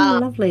 Oh,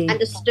 lovely.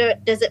 And a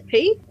sturt desert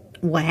pea.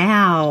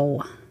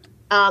 Wow.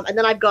 And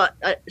then I've got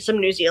some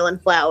New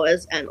Zealand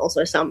flowers and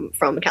also some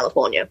from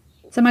California.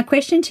 So my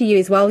question to you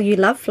is, while you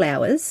love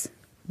flowers,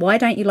 why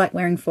don't you like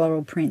wearing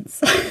floral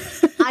prints?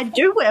 I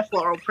do wear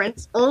floral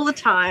prints all the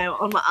time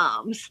on my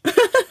arms.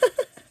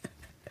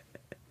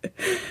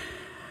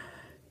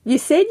 You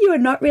said you are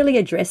not really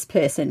a dress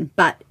person,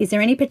 but is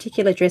there any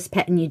particular dress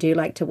pattern you do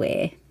like to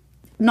wear?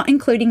 Not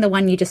including the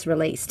one you just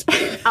released.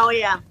 Oh,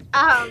 yeah.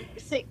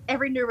 See,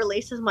 every new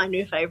release is my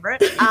new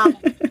favourite.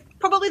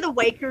 Probably the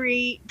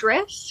Wakery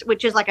dress,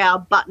 which is like our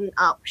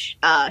button-up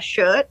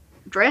shirt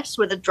dress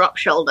with a drop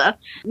shoulder.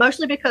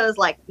 Mostly because,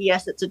 like,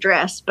 yes, it's a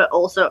dress, but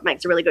also it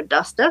makes a really good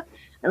duster.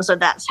 And so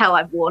that's how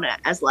I've worn it,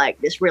 as, like,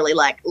 this really,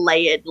 like,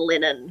 layered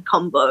linen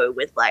combo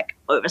with, like,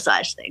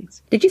 oversized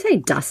things. Did you say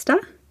duster?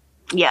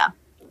 Yeah.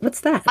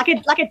 What's that?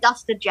 Like a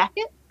duster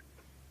jacket.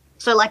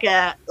 So like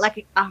a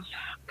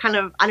kind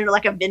of, I don't know,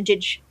 like a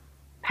vintage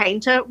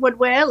painter would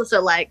wear.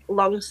 So like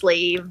long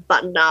sleeve,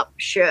 buttoned up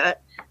shirt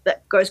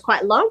that goes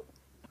quite long.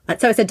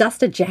 So it's a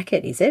duster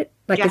jacket, is it?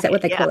 Like, is that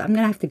what they call it? I'm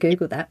going to have to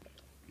Google that.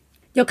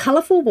 Your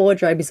colourful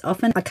wardrobe is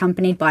often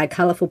accompanied by a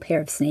colourful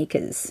pair of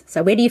sneakers.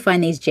 So where do you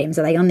find these gems?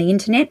 Are they on the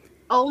internet?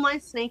 All my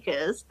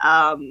sneakers,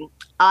 I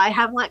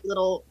have like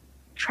little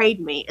Trade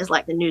Me is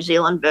like the New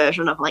Zealand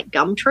version of like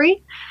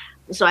Gumtree.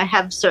 So I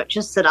have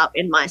searches set up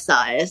in my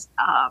size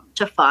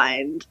to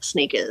find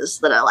sneakers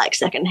that are like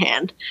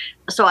secondhand.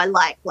 So I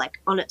like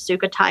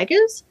Onitsuka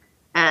Tigers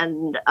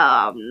and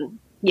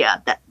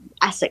that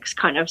Asics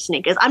kind of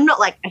sneakers. I'm not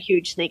like a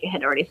huge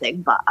sneakerhead or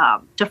anything, but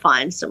to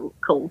find some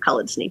cool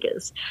coloured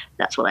sneakers,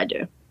 that's what I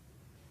do.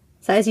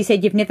 So as you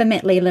said, you've never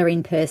met Leela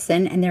in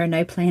person and there are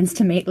no plans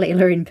to meet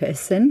Leela in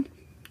person.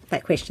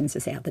 That question's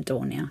just out the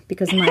door now,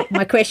 because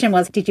my question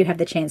was, did you have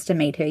the chance to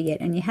meet her yet?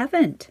 And you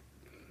haven't.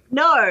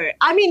 No,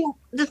 I mean,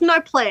 there's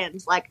no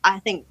plans. Like, I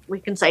think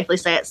we can safely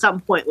say at some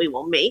point we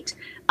will meet,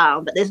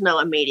 but there's no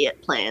immediate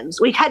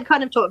plans. We had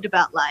kind of talked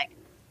about, like,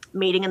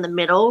 meeting in the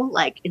middle,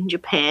 like in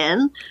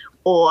Japan,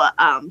 or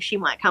she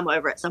might come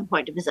over at some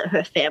point to visit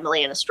her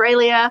family in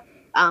Australia,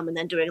 and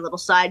then doing a little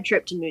side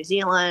trip to New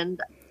Zealand.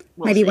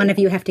 Maybe one of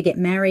you have to get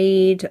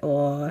married,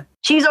 or...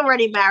 She's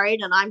already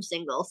married and I'm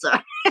single, so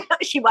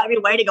she might be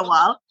waiting a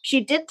while. She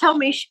did tell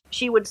me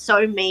she would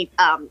sew me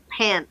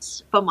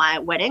pants for my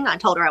wedding. I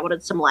told her I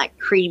wanted some, like,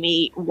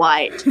 creamy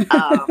white,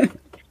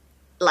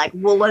 like,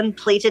 woolen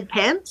pleated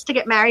pants to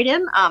get married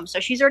in. So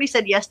she's already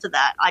said yes to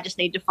that. I just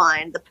need to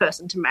find the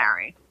person to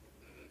marry.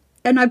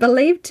 And I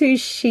believe, too,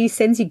 she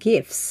sends you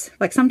gifts.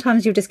 Like,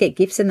 sometimes you'll just get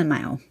gifts in the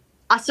mail.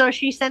 So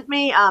she sent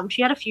me,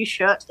 she had a few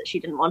shirts that she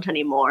didn't want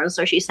anymore, and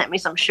so she sent me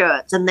some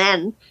shirts, and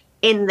then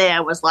in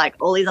there was like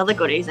all these other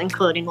goodies,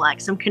 including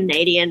like some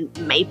Canadian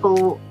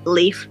maple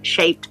leaf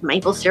shaped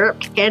maple syrup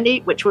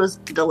candy, which was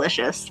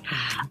delicious.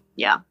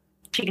 Yeah,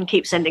 she can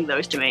keep sending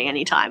those to me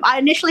anytime. I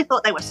initially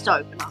thought they were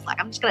soap, and I was like,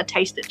 I'm just going to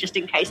taste it just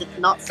in case it's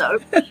not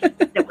soap.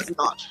 It was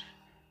not.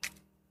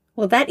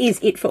 Well, that is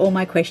it for all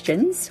my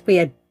questions. We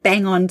are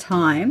bang on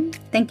time.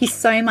 Thank you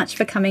so much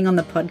for coming on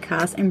the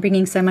podcast and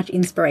bringing so much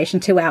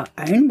inspiration to our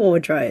own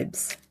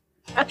wardrobes.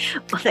 Well,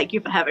 thank you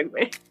for having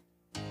me.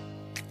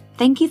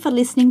 Thank you for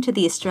listening to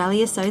the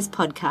Australia Sews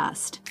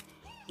podcast.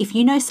 If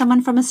you know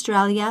someone from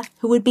Australia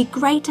who would be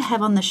great to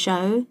have on the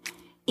show,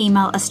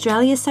 email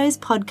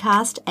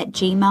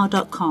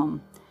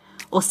australiasewspodcast@gmail.com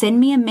or send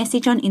me a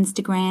message on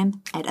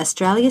Instagram at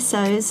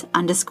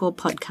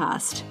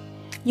australiasews_podcast.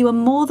 You are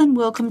more than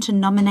welcome to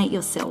nominate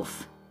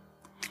yourself.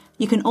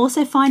 You can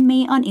also find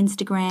me on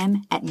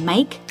Instagram at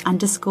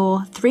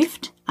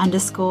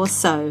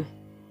make_thrift_sew.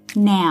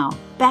 Now,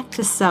 back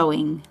to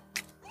sewing.